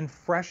Dodge, and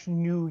fresh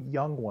new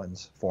young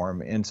ones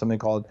form in something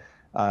called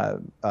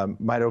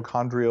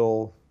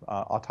mitochondrial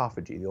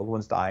autophagy. The old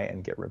ones die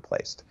and get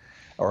replaced.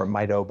 Or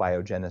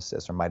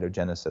mitobiogenesis, or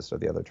mitogenesis are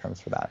the other terms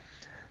for that.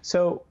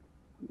 So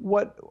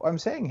what I'm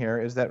saying here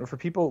is that for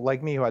people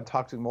like me who had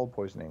toxic mold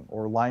poisoning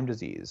or Lyme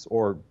disease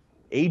or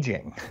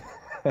aging,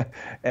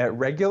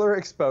 regular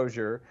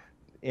exposure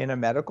in a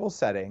medical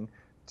setting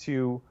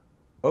to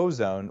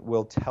ozone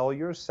will tell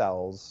your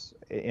cells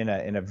in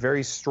a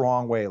very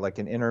strong way, like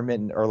an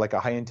intermittent or like a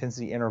high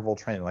intensity interval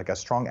training, like a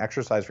strong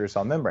exercise for your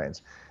cell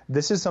membranes.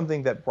 This is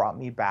something that brought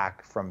me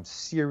back from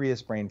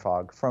serious brain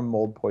fog, from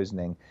mold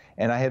poisoning.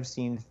 And I have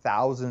seen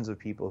thousands of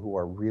people who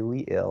are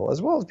really ill,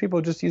 as well as people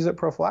who just use it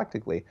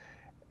prophylactically.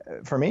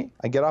 For me,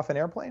 I get off an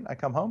airplane, I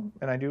come home,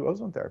 and I do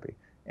ozone therapy.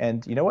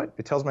 And you know what?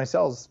 It tells my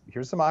cells,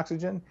 here's some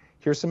oxygen,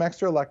 here's some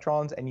extra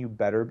electrons, and you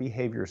better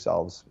behave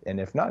yourselves. And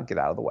if not, get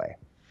out of the way.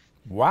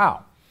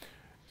 Wow.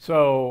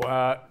 So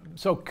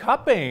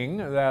cupping,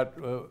 that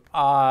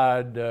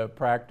odd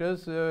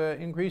practice,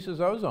 increases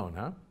ozone,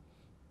 huh?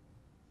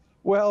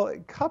 Well,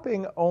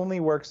 cupping only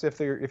works if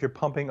you're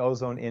pumping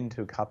ozone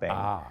into cupping,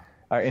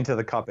 into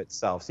the cup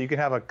itself. So you can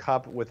have a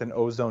cup with an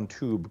ozone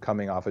tube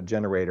coming off a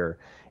generator.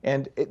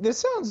 And this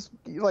sounds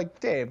like,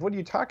 Dave, what are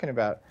you talking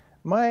about?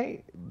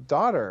 My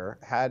daughter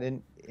had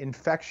an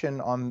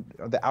infection on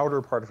the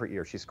outer part of her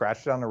ear. She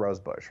scratched it on a rose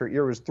bush. Her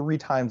ear was 3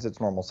 times its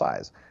normal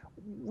size.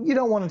 You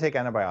don't want to take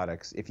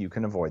antibiotics if you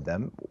can avoid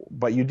them,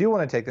 but you do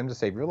want to take them to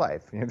save your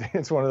life.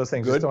 It's one of those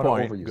things. Good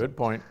point. Good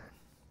point.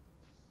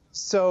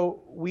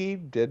 So we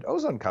did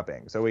ozone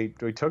cupping. So we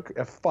took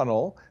a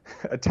funnel,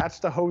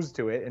 attached a hose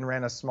to it, and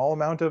ran a small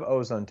amount of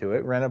ozone to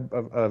it, ran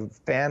a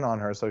fan on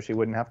her so she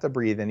wouldn't have to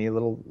breathe any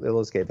little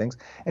escape things.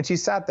 And she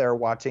sat there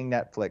watching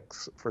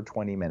Netflix for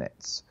 20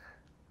 minutes,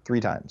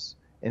 3 times.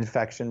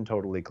 Infection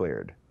totally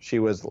cleared. She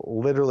was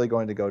literally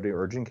going to go to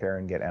urgent care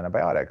and get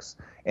antibiotics.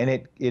 And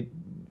it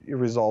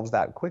resolves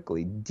that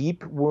quickly.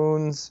 Deep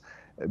wounds,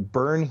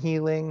 burn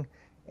healing,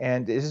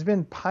 and it has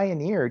been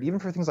pioneered even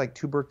for things like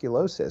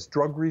tuberculosis,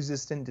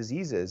 drug-resistant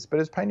diseases, but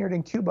it's pioneered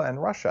in Cuba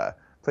and Russia,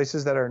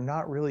 places that are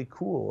not really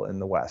cool in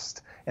the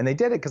West. And they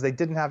did it because they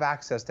didn't have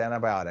access to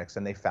antibiotics,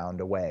 and they found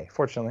a way.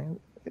 Fortunately,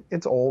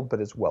 it's old, but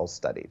it's well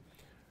studied.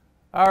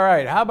 All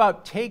right, how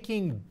about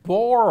taking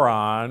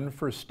boron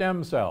for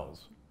stem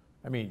cells?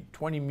 I mean,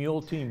 20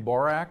 mule team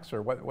borax,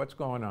 or what's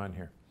going on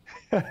here?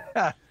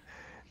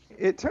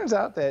 It turns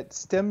out that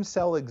stem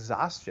cell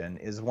exhaustion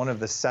is one of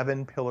the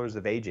 7 pillars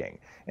of aging.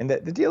 And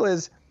the deal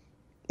is,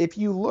 if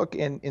you look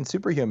in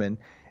Superhuman,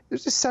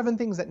 there's just 7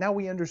 things that now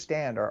we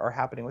understand are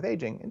happening with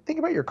aging. And think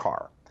about your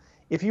car.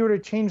 If you were to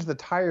change the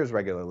tires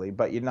regularly,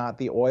 but not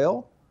the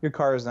oil, your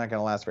car is not going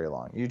to last very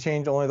long. You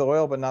change only the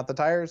oil, but not the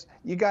tires,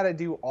 you got to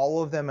do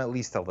all of them at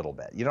least a little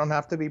bit. You don't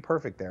have to be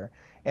perfect there.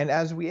 And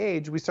as we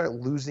age, we start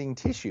losing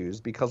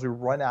tissues because we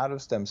run out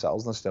of stem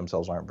cells, and the stem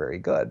cells aren't very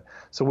good.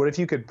 So what if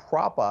you could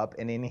prop up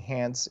and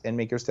enhance and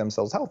make your stem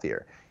cells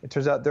healthier? It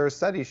turns out there are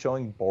studies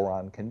showing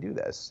boron can do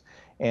this.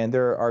 And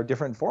there are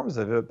different forms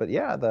of it, but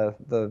yeah,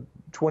 the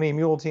 20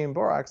 mule team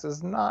borax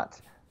is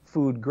not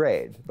food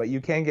grade, but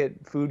you can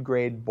get food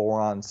grade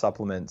boron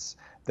supplements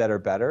that are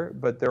better.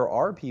 But there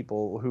are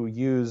people who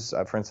use,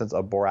 for instance,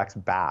 a borax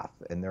bath,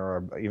 and there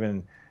are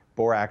even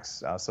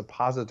borax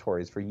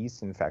suppositories for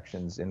yeast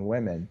infections in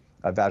women,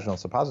 vaginal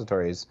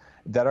suppositories,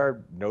 that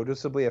are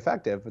noticeably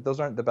effective, but those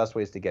aren't the best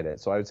ways to get it.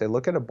 So I would say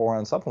look at a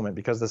boron supplement,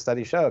 because the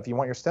studies show if you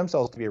want your stem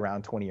cells to be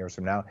around 20 years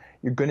from now,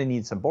 you're going to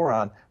need some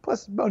boron.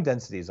 Plus, bone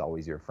density is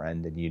always your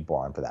friend, and you need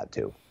boron for that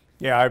too.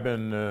 Yeah, I've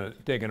been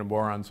taking a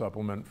boron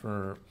supplement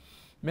for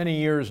many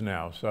years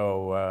now.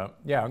 So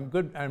yeah,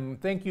 good. And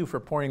thank you for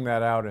pointing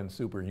that out in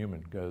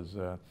Superhuman, because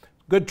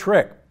good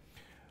trick.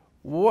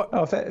 What?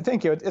 Oh,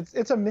 thank you.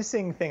 It's a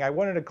missing thing. I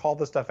wanted to call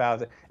this stuff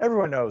out.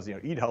 Everyone knows,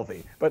 eat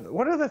healthy. But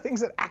what are the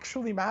things that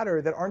actually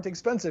matter that aren't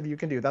expensive you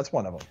can do? That's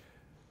one of them.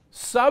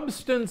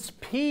 Substance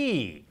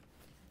P.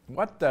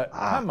 What the?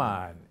 Come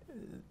on.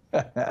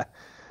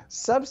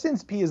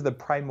 Substance P is the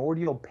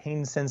primordial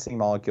pain-sensing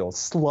molecule.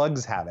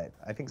 Slugs have it.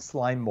 I think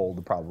slime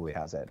mold probably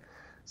has it.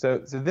 So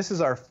this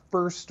is our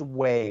first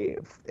way,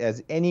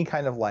 as any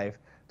kind of life,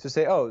 to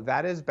say, oh,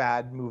 that is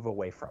bad, move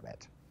away from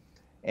it.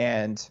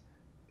 And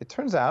it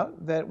turns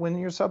out that when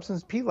your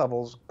substance P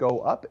levels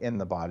go up in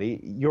the body,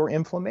 your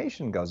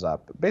inflammation goes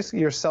up. Basically,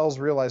 your cells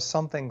realize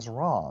something's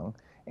wrong,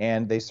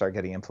 and they start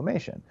getting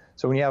inflammation.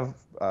 So when you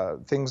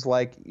have things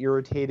like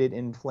irritated,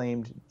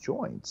 inflamed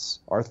joints,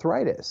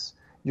 arthritis,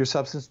 your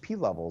substance P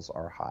levels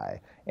are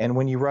high. And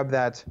when you rub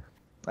that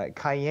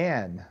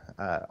cayenne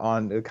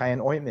on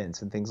cayenne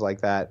ointments and things like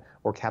that,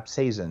 or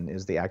capsaicin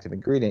is the active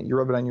ingredient, you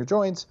rub it on your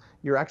joints,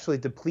 you're actually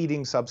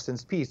depleting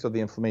substance P, so the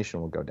inflammation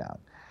will go down.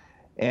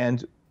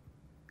 And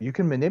you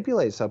can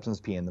manipulate substance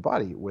P in the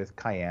body with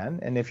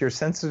cayenne. And if you're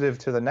sensitive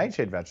to the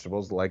nightshade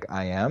vegetables, like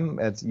I am,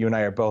 as you and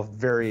I are both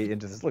very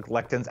into this, look,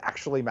 lectins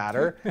actually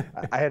matter.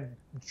 I had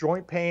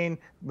joint pain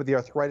with the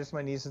arthritis in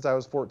my knees since I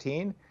was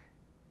 14.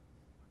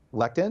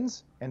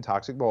 Lectins and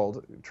toxic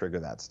mold trigger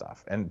that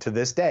stuff. And to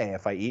this day,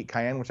 if I eat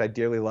cayenne, which I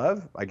dearly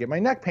love, I get my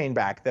neck pain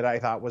back that I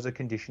thought was a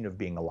condition of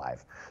being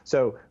alive.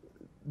 So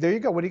there you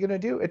go. What are you going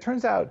to do? It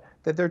turns out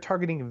that they're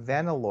targeting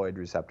vanilloid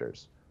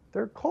receptors.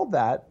 They're called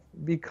that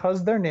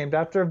because they're named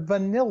after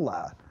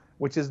vanilla,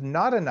 which is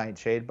not a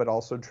nightshade, but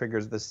also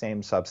triggers the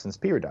same substance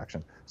P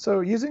reduction. So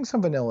using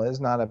some vanilla is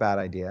not a bad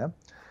idea.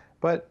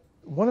 But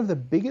one of the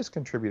biggest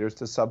contributors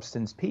to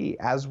substance P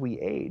as we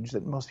age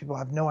that most people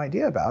have no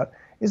idea about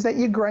is that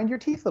you grind your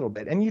teeth a little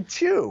bit and you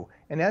chew.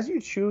 And as you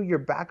chew, your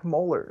back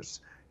molars,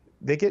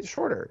 they get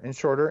shorter and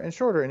shorter and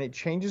shorter, and it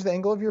changes the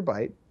angle of your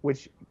bite,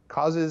 which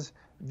causes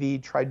the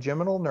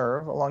trigeminal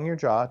nerve along your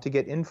jaw to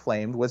get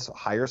inflamed with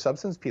higher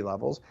substance P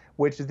levels,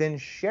 which then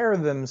share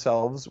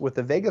themselves with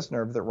the vagus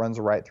nerve that runs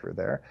right through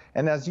there.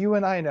 And as you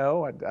and I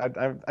know,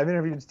 I've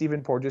interviewed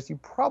Stephen Porges, you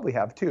probably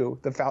have too,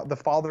 the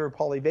father of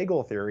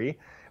polyvagal theory.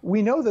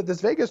 We know that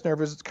this vagus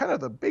nerve is kind of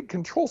the big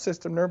control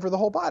system nerve for the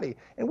whole body,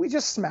 and we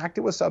just smacked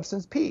it with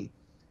substance P.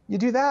 You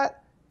do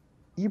that,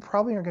 you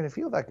probably aren't going to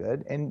feel that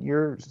good, and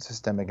your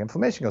systemic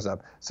inflammation goes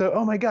up. So,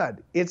 oh my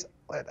God, it's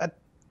a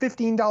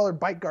 $15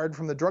 bite guard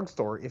from the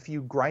drugstore. If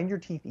you grind your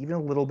teeth even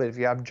a little bit, if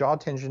you have jaw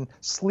tension,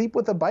 sleep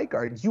with a bite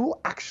guard. You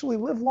will actually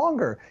live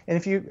longer. And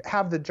if you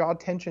have the jaw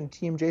tension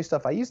TMJ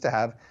stuff I used to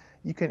have,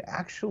 you can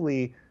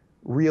actually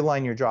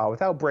realign your jaw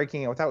without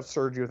breaking it, without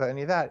surgery, without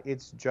any of that.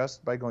 It's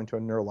just by going to a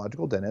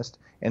neurological dentist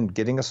and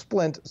getting a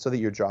splint so that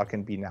your jaw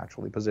can be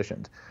naturally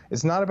positioned.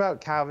 It's not about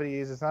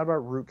cavities. It's not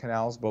about root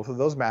canals. Both of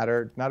those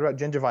matter. Not about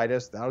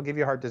gingivitis. That'll give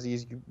you heart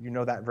disease. You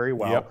know that very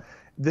well. Yep.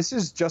 This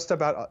is just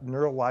about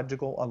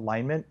neurological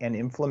alignment and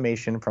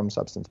inflammation from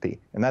substance P.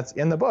 And that's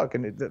in the book.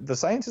 And the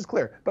science is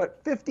clear.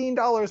 But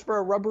 $15 for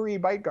a rubbery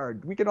bite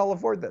guard. We can all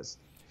afford this.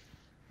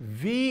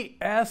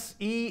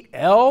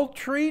 VSEL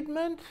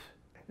treatment?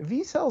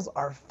 V cells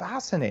are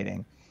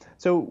fascinating.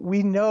 So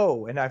we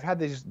know, and I've had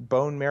these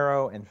bone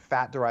marrow and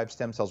fat-derived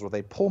stem cells where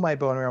they pull my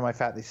bone marrow, my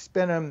fat, they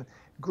spin them,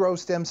 grow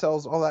stem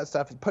cells, all that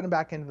stuff, put them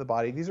back into the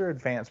body. These are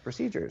advanced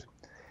procedures.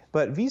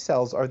 But V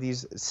cells are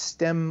these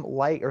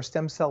stem-like or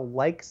stem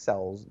cell-like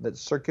cells that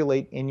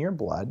circulate in your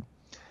blood.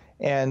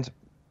 And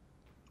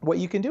what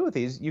you can do with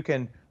these, you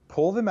can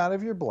pull them out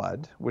of your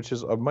blood, which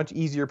is a much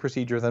easier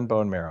procedure than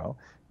bone marrow.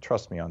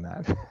 Trust me on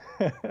that.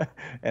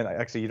 And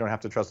actually, you don't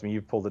have to trust me.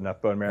 You've pulled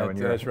enough bone marrow in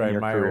your career. That's right,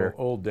 my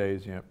old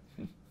days, yeah.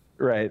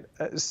 Right.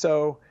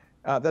 So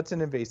that's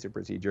an invasive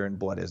procedure, and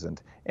blood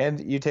isn't.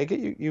 And you take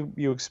it,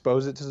 you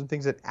expose it to some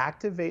things that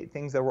activate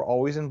things that were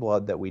always in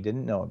blood that we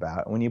didn't know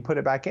about. When you put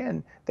it back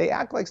in, they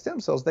act like stem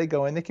cells. They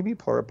go in, they can be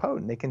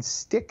pluripotent. They can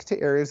stick to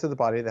areas of the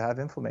body that have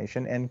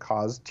inflammation and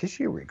cause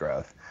tissue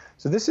regrowth.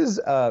 So this is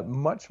a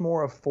much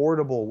more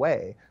affordable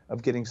way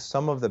of getting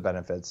some of the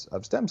benefits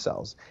of stem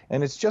cells.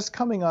 And it's just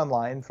coming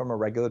online from a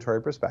regulatory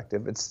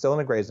perspective. It's still in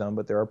a gray zone,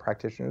 but there are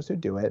practitioners who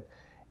do it.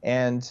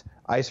 And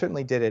I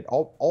certainly did it.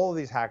 All of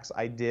these hacks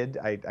I did,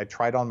 I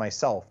tried on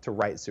myself to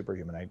write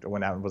Superhuman. I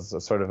went out and was a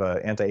sort of an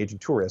anti-aging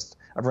tourist.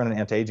 I've run an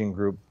anti-aging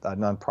group, a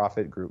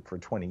nonprofit group for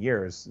 20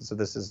 years. So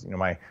this is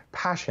my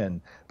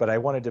passion, but I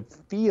wanted to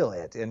feel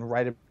it and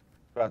write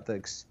about the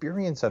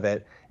experience of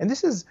it. And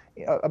this is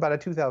about a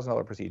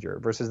 $2,000 procedure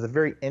versus the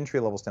very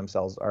entry-level stem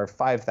cells are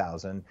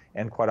 $5,000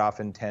 and quite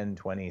often $10,000,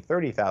 $20,000,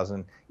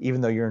 $30,000,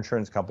 even though your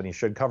insurance company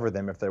should cover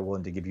them if they're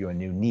willing to give you a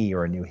new knee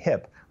or a new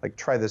hip. Like,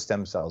 try the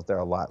stem cells. They're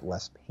a lot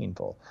less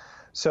painful.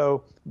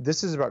 So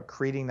this is about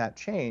creating that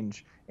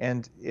change.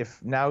 And if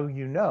now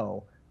you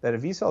know that a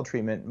V-cell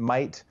treatment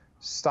might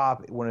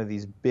stop one of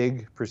these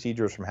big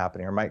procedures from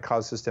happening or might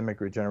cause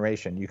systemic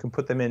regeneration, you can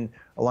put them in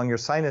along your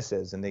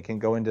sinuses and they can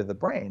go into the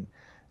brain.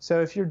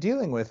 So if you're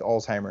dealing with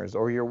Alzheimer's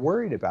or you're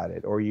worried about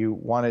it or you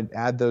want to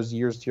add those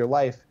years to your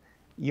life,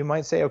 you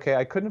might say, okay,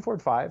 I couldn't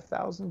afford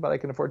 $5,000, but I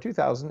can afford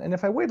 $2,000. And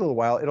if I wait a little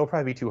while, it'll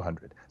probably be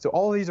 $200. So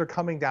all of these are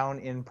coming down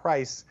in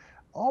price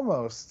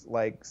almost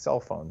like cell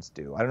phones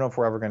do. I don't know if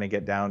we're ever going to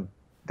get down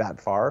that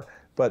far,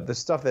 but the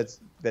stuff that's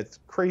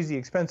crazy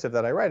expensive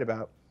that I write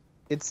about,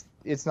 it's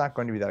not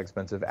going to be that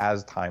expensive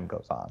as time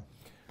goes on.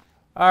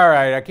 All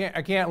right,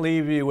 I can't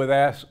leave you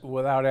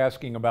without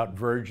asking about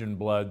virgin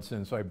blood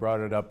since I brought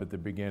it up at the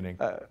beginning.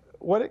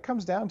 What it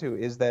comes down to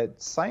is that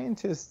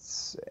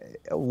scientists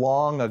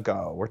long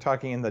ago, we're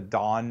talking in the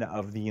dawn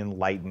of the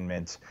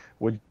Enlightenment,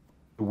 would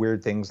do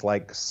weird things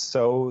like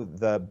sew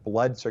the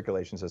blood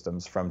circulation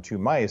systems from two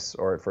mice,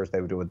 or at first they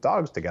would do it with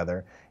dogs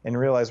together, and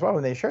realize, wow,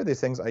 when they share these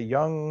things, a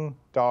young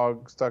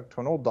dog stuck to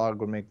an old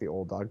dog would make the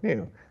old dog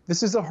new.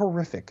 This is a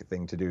horrific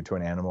thing to do to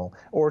an animal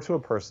or to a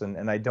person,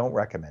 and I don't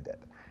recommend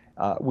it.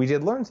 We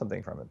did learn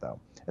something from it, though.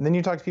 And then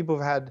you talk to people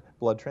who've had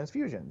blood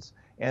transfusions,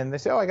 and they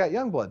say, oh, I got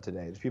young blood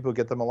today. Do people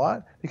get them a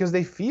lot? Because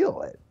they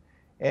feel it.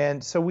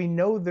 And so we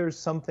know there's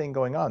something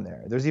going on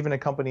there. There's even a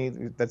company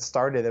that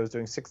started that was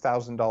doing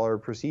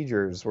 $6,000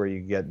 procedures where you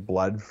get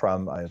blood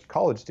from a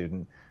college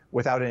student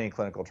without any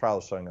clinical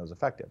trials showing it was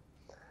effective.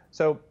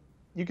 So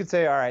you could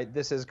say, all right,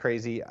 this is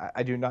crazy.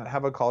 I do not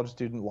have a college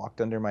student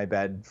locked under my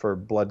bed for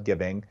blood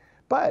giving.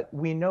 But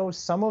we know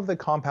some of the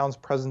compounds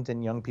present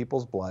in young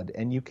people's blood,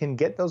 and you can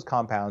get those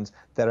compounds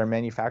that are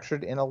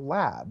manufactured in a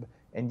lab,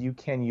 and you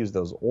can use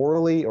those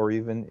orally or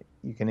even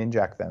you can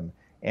inject them.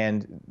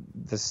 And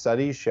the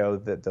studies show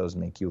that those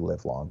make you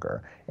live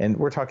longer. And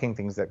we're talking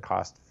things that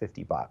cost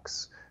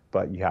 $50,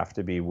 but you have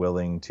to be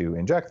willing to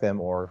inject them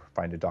or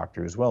find a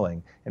doctor who's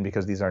willing. And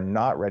because these are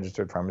not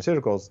registered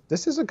pharmaceuticals,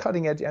 this is a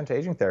cutting-edge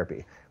anti-aging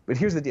therapy. But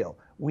here's the deal.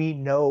 We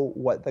know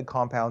what the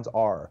compounds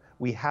are.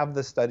 We have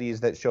the studies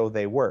that show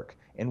they work.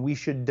 And we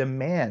should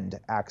demand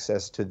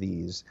access to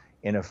these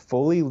in a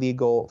fully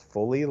legal,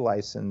 fully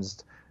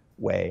licensed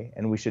way.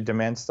 And we should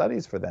demand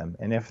studies for them.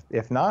 And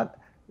if not,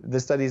 the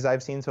studies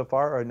I've seen so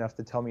far are enough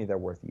to tell me they're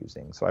worth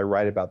using. So I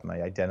write about them.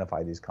 I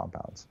identify these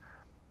compounds.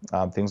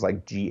 Things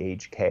like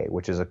GHK,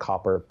 which is a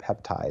copper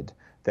peptide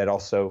that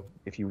also,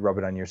 if you rub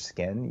it on your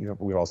skin,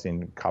 we've all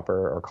seen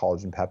copper or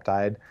collagen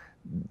peptide.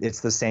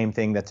 It's the same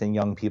thing that's in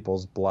young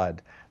people's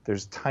blood.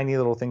 There's tiny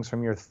little things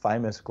from your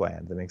thymus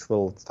gland that makes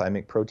little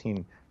thymic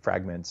protein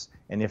fragments.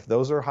 And if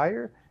those are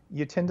higher,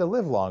 you tend to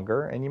live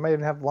longer, and you might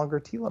even have longer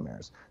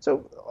telomeres.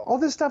 So all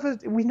this stuff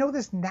we know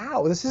this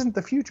now. This isn't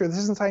the future. This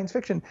isn't science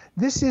fiction.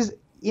 This is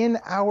in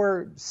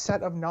our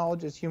set of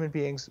knowledge as human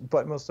beings,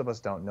 but most of us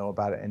don't know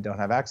about it and don't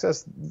have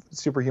access.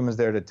 Superhuman's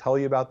there to tell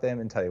you about them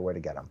and tell you where to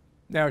get them.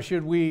 Now,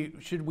 should we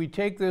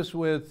take this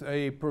with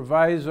a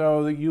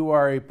proviso that you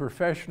are a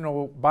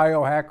professional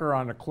biohacker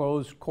on a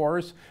closed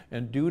course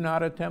and do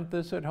not attempt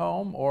this at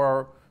home,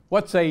 or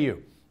what say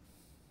you?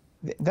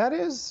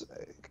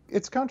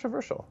 It's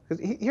controversial.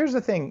 Because here's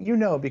the thing,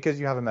 because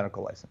you have a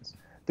medical license.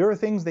 There are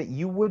things that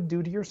you would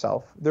do to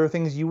yourself. There are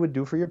things you would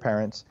do for your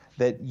parents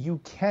that you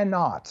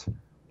cannot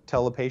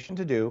tell a patient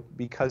to do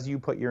because you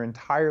put your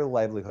entire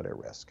livelihood at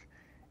risk.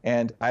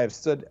 And I have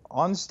stood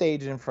on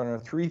stage in front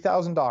of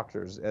 3,000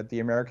 doctors at the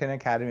American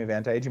Academy of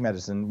Anti-Aging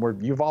Medicine, where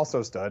you've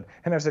also stood,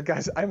 and I've said,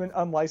 guys, I'm an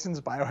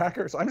unlicensed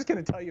biohacker, so I'm just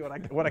going to tell you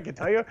what I can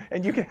tell you,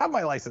 and you can have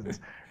my license,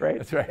 right?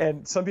 That's right.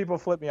 And some people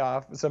flip me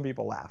off, some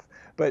people laugh.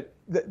 But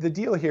the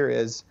deal here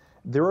is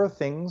there are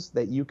things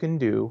that you can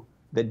do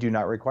that do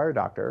not require a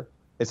doctor.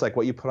 It's like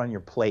what you put on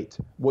your plate,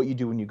 what you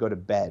do when you go to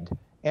bed,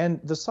 and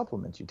the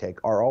supplements you take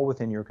are all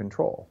within your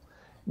control.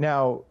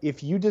 Now,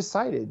 if you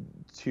decided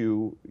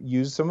to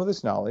use some of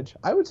this knowledge,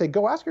 I would say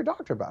go ask your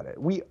doctor about it.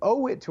 We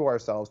owe it to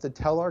ourselves to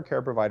tell our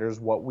care providers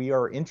what we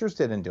are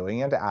interested in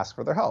doing and to ask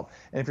for their help.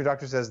 And if your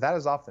doctor says that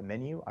is off the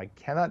menu, I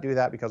cannot do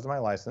that because of my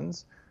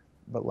license,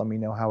 but let me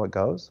know how it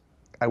goes,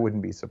 I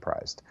wouldn't be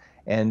surprised.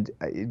 And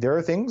there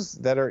are things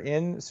that are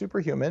in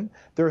Superhuman.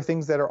 There are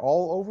things that are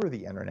all over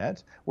the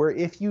internet where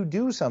if you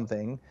do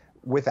something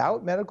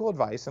without medical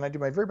advice, and I do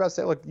my very best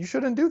to say, look, you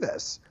shouldn't do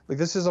this. Like,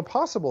 this is a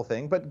possible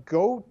thing, but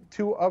go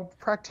to a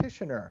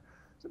practitioner.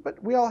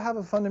 But we all have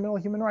a fundamental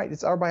human right.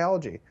 It's our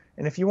biology.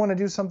 And if you want to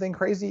do something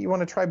crazy, you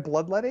want to try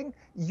bloodletting,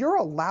 you're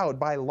allowed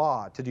by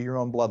law to do your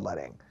own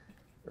bloodletting,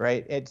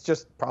 right? It's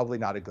just probably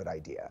not a good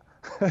idea.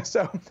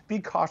 So be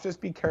cautious,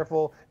 be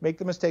careful, make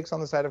the mistakes on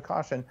the side of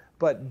caution,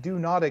 but do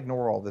not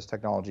ignore all this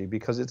technology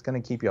because it's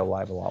going to keep you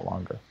alive a lot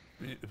longer.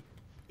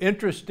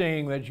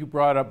 Interesting that you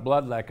brought up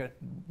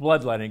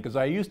bloodletting, because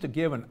I used to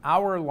give an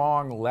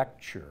hour-long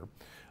lecture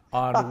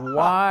on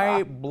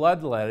why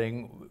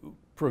bloodletting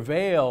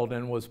prevailed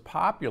and was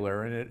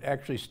popular, and it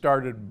actually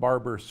started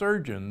barber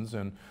surgeons,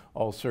 and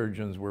all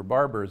surgeons were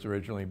barbers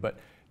originally, but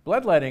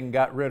bloodletting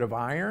got rid of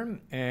iron,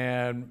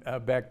 and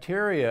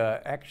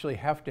bacteria actually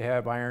have to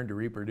have iron to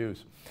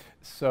reproduce.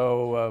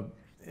 So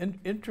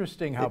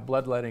interesting how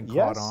bloodletting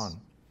caught on.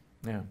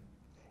 Yeah.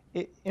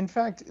 In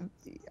fact,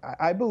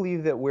 I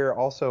believe that we're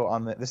also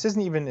on this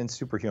isn't even in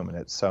Superhuman,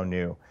 it's so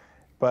new,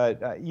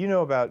 but you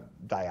know about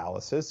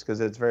dialysis because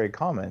it's very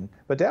common,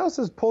 but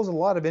dialysis pulls a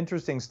lot of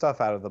interesting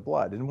stuff out of the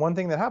blood. And one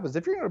thing that happens,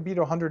 if you're going to be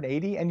to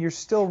 180 and you're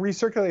still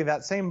recirculating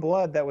that same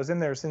blood that was in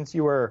there since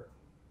you were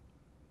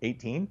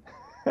 18,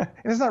 and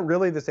it's not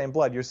really the same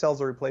blood. Your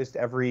cells are replaced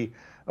every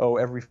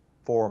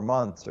 4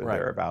 months or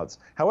thereabouts.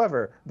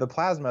 However, the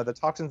plasma, the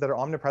toxins that are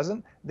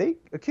omnipresent, they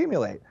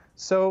accumulate.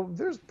 So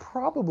there's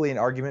probably an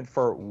argument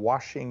for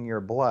washing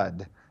your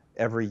blood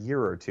every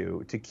year or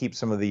two to keep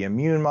some of the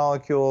immune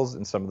molecules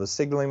and some of the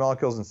signaling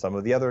molecules and some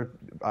of the other,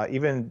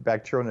 even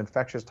bacterial and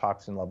infectious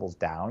toxin levels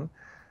down.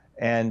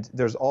 And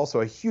there's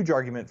also a huge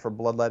argument for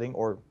bloodletting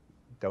or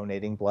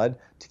donating blood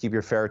to keep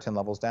your ferritin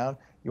levels down.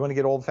 You want to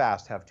get old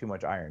fast, have too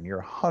much iron.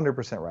 You're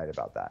 100% right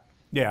about that.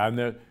 Yeah,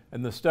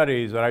 and the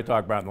studies that I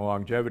talk about in the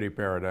longevity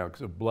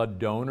paradox of blood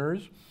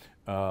donors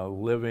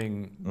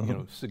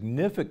living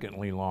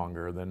significantly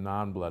longer than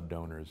non-blood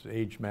donors,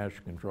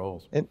 age-matched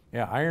controls.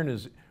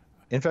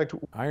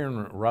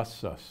 Iron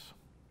rusts us.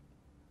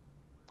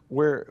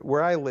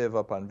 Where I live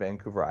up on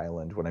Vancouver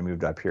Island, when I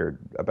moved up here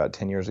about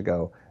 10 years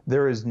ago,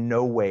 there is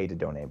no way to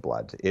donate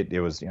blood.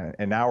 It was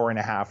an hour and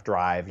a half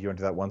drive. You went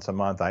to that once a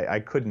month. I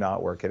could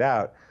not work it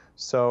out.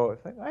 So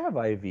I have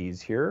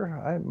IVs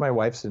here. My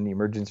wife's an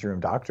emergency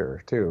room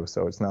doctor too,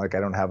 so it's not like I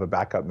don't have a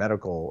backup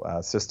medical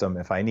system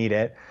if I need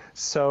it.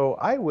 So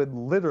I would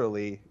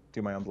literally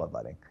do my own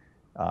bloodletting.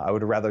 I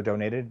would have rather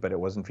donated, but it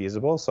wasn't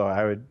feasible. So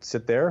I would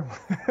sit there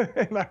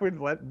and I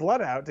would let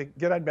blood out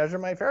I'd measure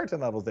my ferritin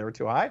levels. They were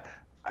too high.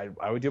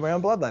 I would do my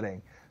own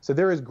bloodletting. So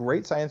there is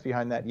great science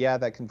behind that. Yeah,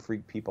 that can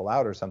freak people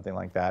out or something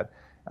like that.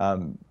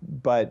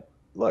 But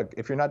look,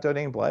 if you're not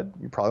donating blood,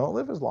 you probably won't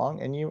live as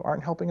long, and you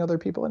aren't helping other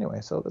people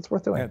anyway, so it's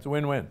worth doing. Yeah, it's a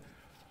win-win.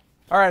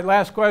 All right,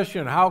 last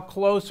question. How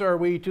close are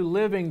we to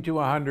living to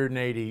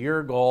 180?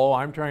 Your goal,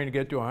 I'm trying to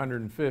get to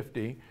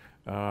 150,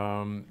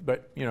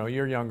 but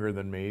you're younger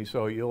than me,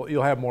 so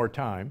you'll have more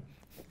time.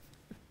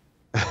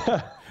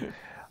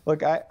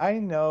 Look, I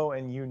know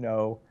and you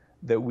know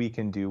that we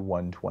can do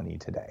 120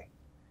 today.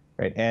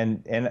 Right.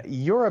 And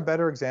you're a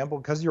better example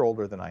because you're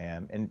older than I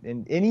am.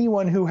 And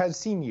anyone who has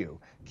seen you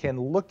can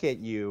look at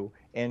you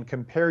and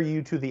compare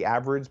you to the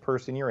average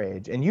person your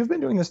age. And you've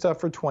been doing this stuff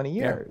for 20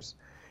 years.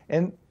 Yeah.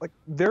 And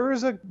there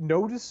is a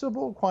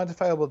noticeable,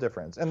 quantifiable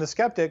difference. And the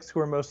skeptics,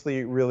 who are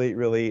mostly really,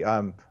 really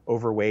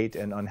overweight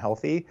and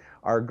unhealthy,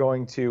 are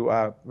going to,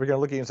 we're going to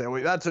look at you and say,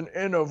 well, that's an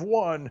N of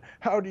 1.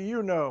 How do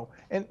you know?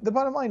 And the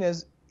bottom line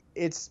is,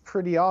 it's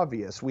pretty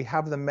obvious. We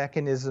have the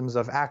mechanisms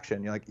of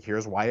action. You're like,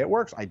 here's why it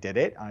works. I did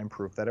it. I'm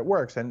proof that it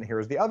works. And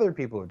here's the other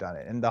people who've done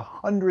it, and the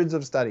hundreds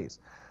of studies.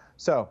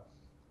 So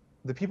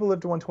the people who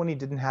lived to 120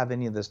 didn't have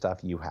any of the stuff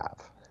you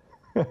have.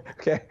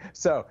 Okay,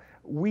 so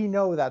we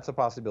know that's a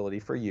possibility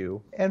for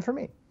you and for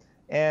me.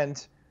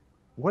 And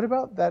what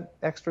about that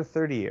extra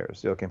 30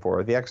 years you're looking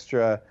for? The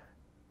extra,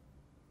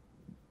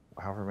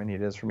 however many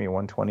it is for me,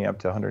 120 up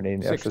to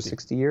 180, extra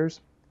 60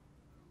 years?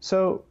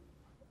 So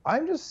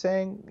I'm just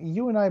saying,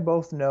 you and I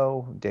both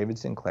know David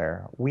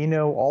Sinclair. We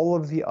know all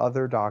of the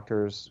other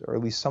doctors, or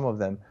at least some of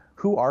them,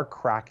 who are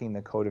cracking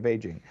the code of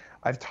aging.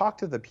 I've talked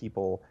to the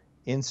people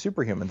in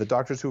Superhuman, the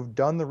doctors who've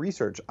done the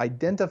research,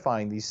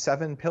 identifying these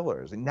 7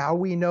 pillars. And now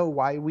we know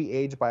why we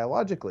age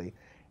biologically.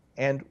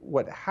 And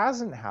what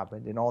hasn't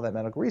happened in all that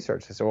medical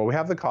research, they say, well, we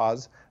have the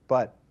cause,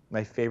 but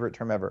my favorite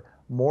term ever,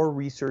 more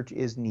research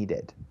is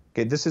needed.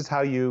 Okay, this is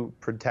how you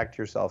protect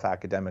yourself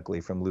academically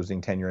from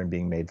losing tenure and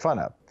being made fun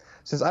of.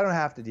 Since I don't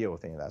have to deal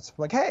with any of that. So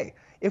I'm like, hey,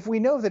 if we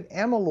know that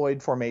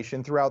amyloid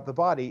formation throughout the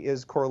body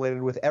is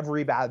correlated with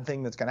every bad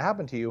thing that's going to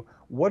happen to you,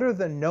 what are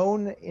the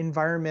known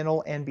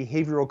environmental and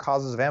behavioral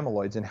causes of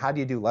amyloids, and how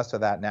do you do less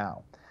of that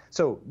now?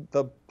 So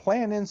the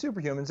plan in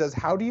Superhuman says,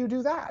 how do you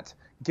do that,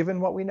 given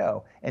what we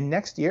know? And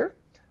next year,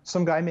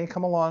 some guy may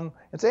come along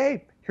and say,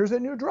 hey, here's a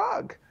new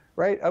drug,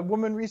 right? A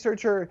woman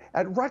researcher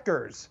at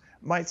Rutgers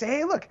might say,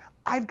 hey, look,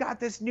 I've got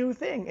this new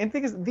thing. And the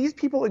thing is, these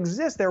people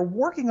exist. They're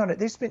working on it.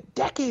 They spent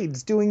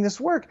decades doing this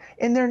work.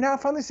 And they're now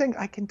finally saying,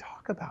 I can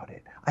talk about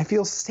it. I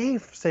feel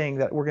safe saying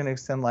that we're going to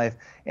extend life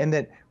and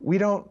that we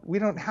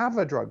don't have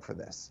a drug for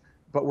this,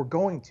 but we're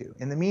going to.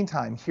 In the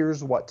meantime,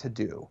 here's what to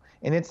do.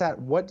 And it's that,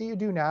 what do you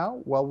do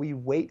now while we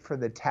wait for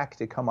the tech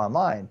to come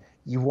online?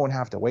 You won't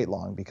have to wait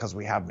long because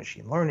we have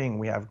machine learning,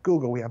 we have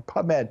Google, we have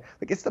PubMed.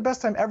 Like, it's the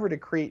best time ever to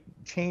create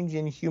change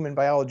in human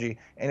biology,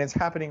 and it's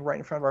happening right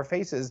in front of our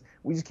faces.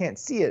 We just can't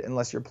see it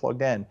unless you're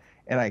plugged in.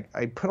 And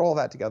I put all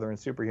that together in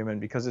Superhuman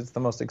because it's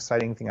the most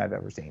exciting thing I've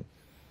ever seen.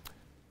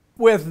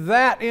 With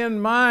that in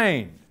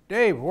mind,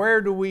 Dave, where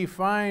do we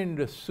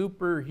find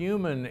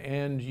Superhuman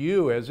and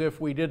you, as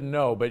if we didn't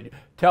know, but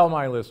tell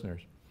my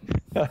listeners.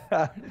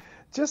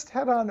 Just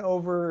head on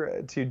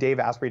over to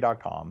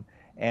daveasprey.com.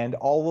 And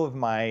all of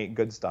my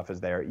good stuff is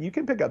there. You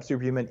can pick up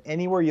Superhuman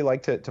anywhere you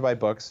like to buy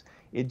books.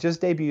 It just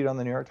debuted on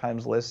the New York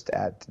Times list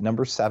at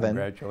number 7.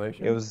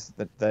 Congratulations. It was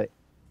the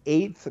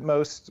 8th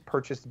most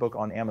purchased book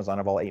on Amazon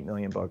of all 8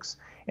 million books.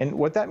 And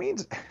what that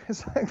means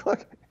is, like,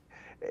 look,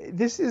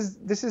 this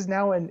is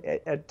now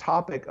a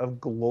topic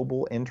of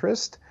global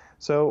interest.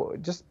 So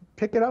just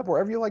pick it up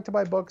wherever you like to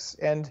buy books.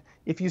 And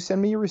if you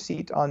send me a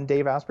receipt on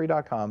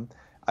daveasprey.com,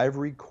 I've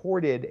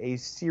recorded a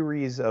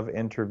series of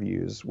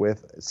interviews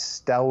with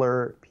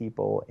stellar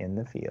people in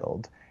the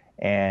field,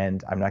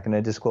 and I'm not going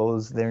to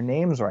disclose their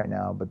names right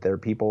now, but they're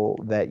people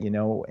that you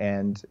know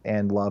and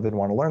love and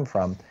want to learn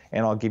from,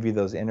 and I'll give you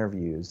those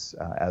interviews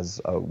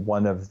as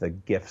one of the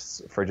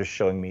gifts for just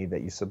showing me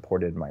that you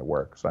supported my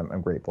work. So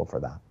I'm grateful for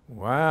that.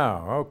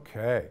 Wow,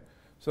 okay.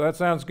 So that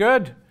sounds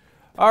good.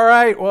 All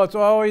right, well, it's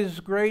always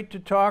great to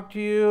talk to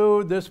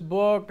you. This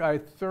book I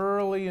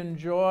thoroughly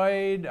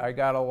enjoyed. I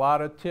got a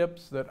lot of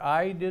tips that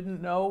I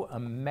didn't know.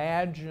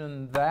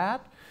 Imagine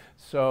that.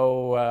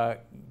 So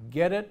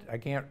get it. I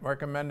can't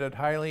recommend it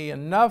highly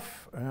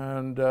enough.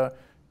 And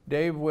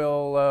Dave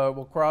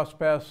will cross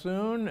paths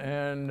soon,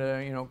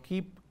 and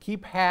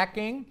keep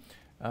hacking.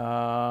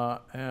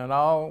 And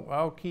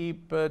I'll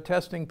keep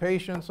testing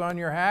patients on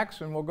your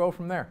hacks, and we'll go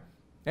from there.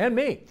 And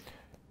me.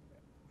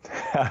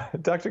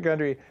 Dr.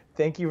 Gundry,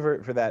 thank you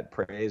for that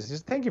praise.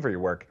 Just thank you for your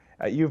work.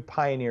 You've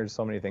pioneered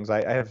so many things.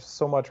 I have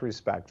so much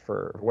respect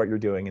for what you're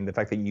doing and the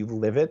fact that you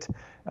live it.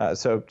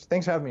 So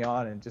thanks for having me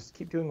on, and just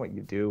keep doing what you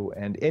do.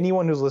 And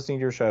anyone who's listening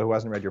to your show who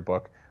hasn't read your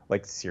book,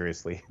 like,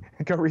 seriously,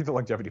 go read The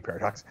Longevity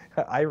Paradox.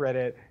 I read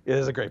it. It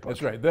is a great book.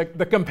 That's right.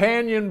 The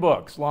companion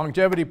books,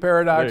 Longevity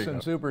Paradox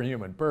and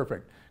Superhuman.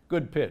 Perfect.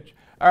 Good pitch.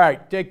 All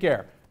right, take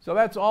care. So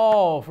that's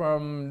all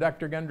from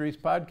Dr. Gundry's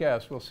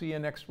podcast. We'll see you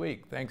next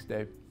week. Thanks,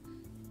 Dave.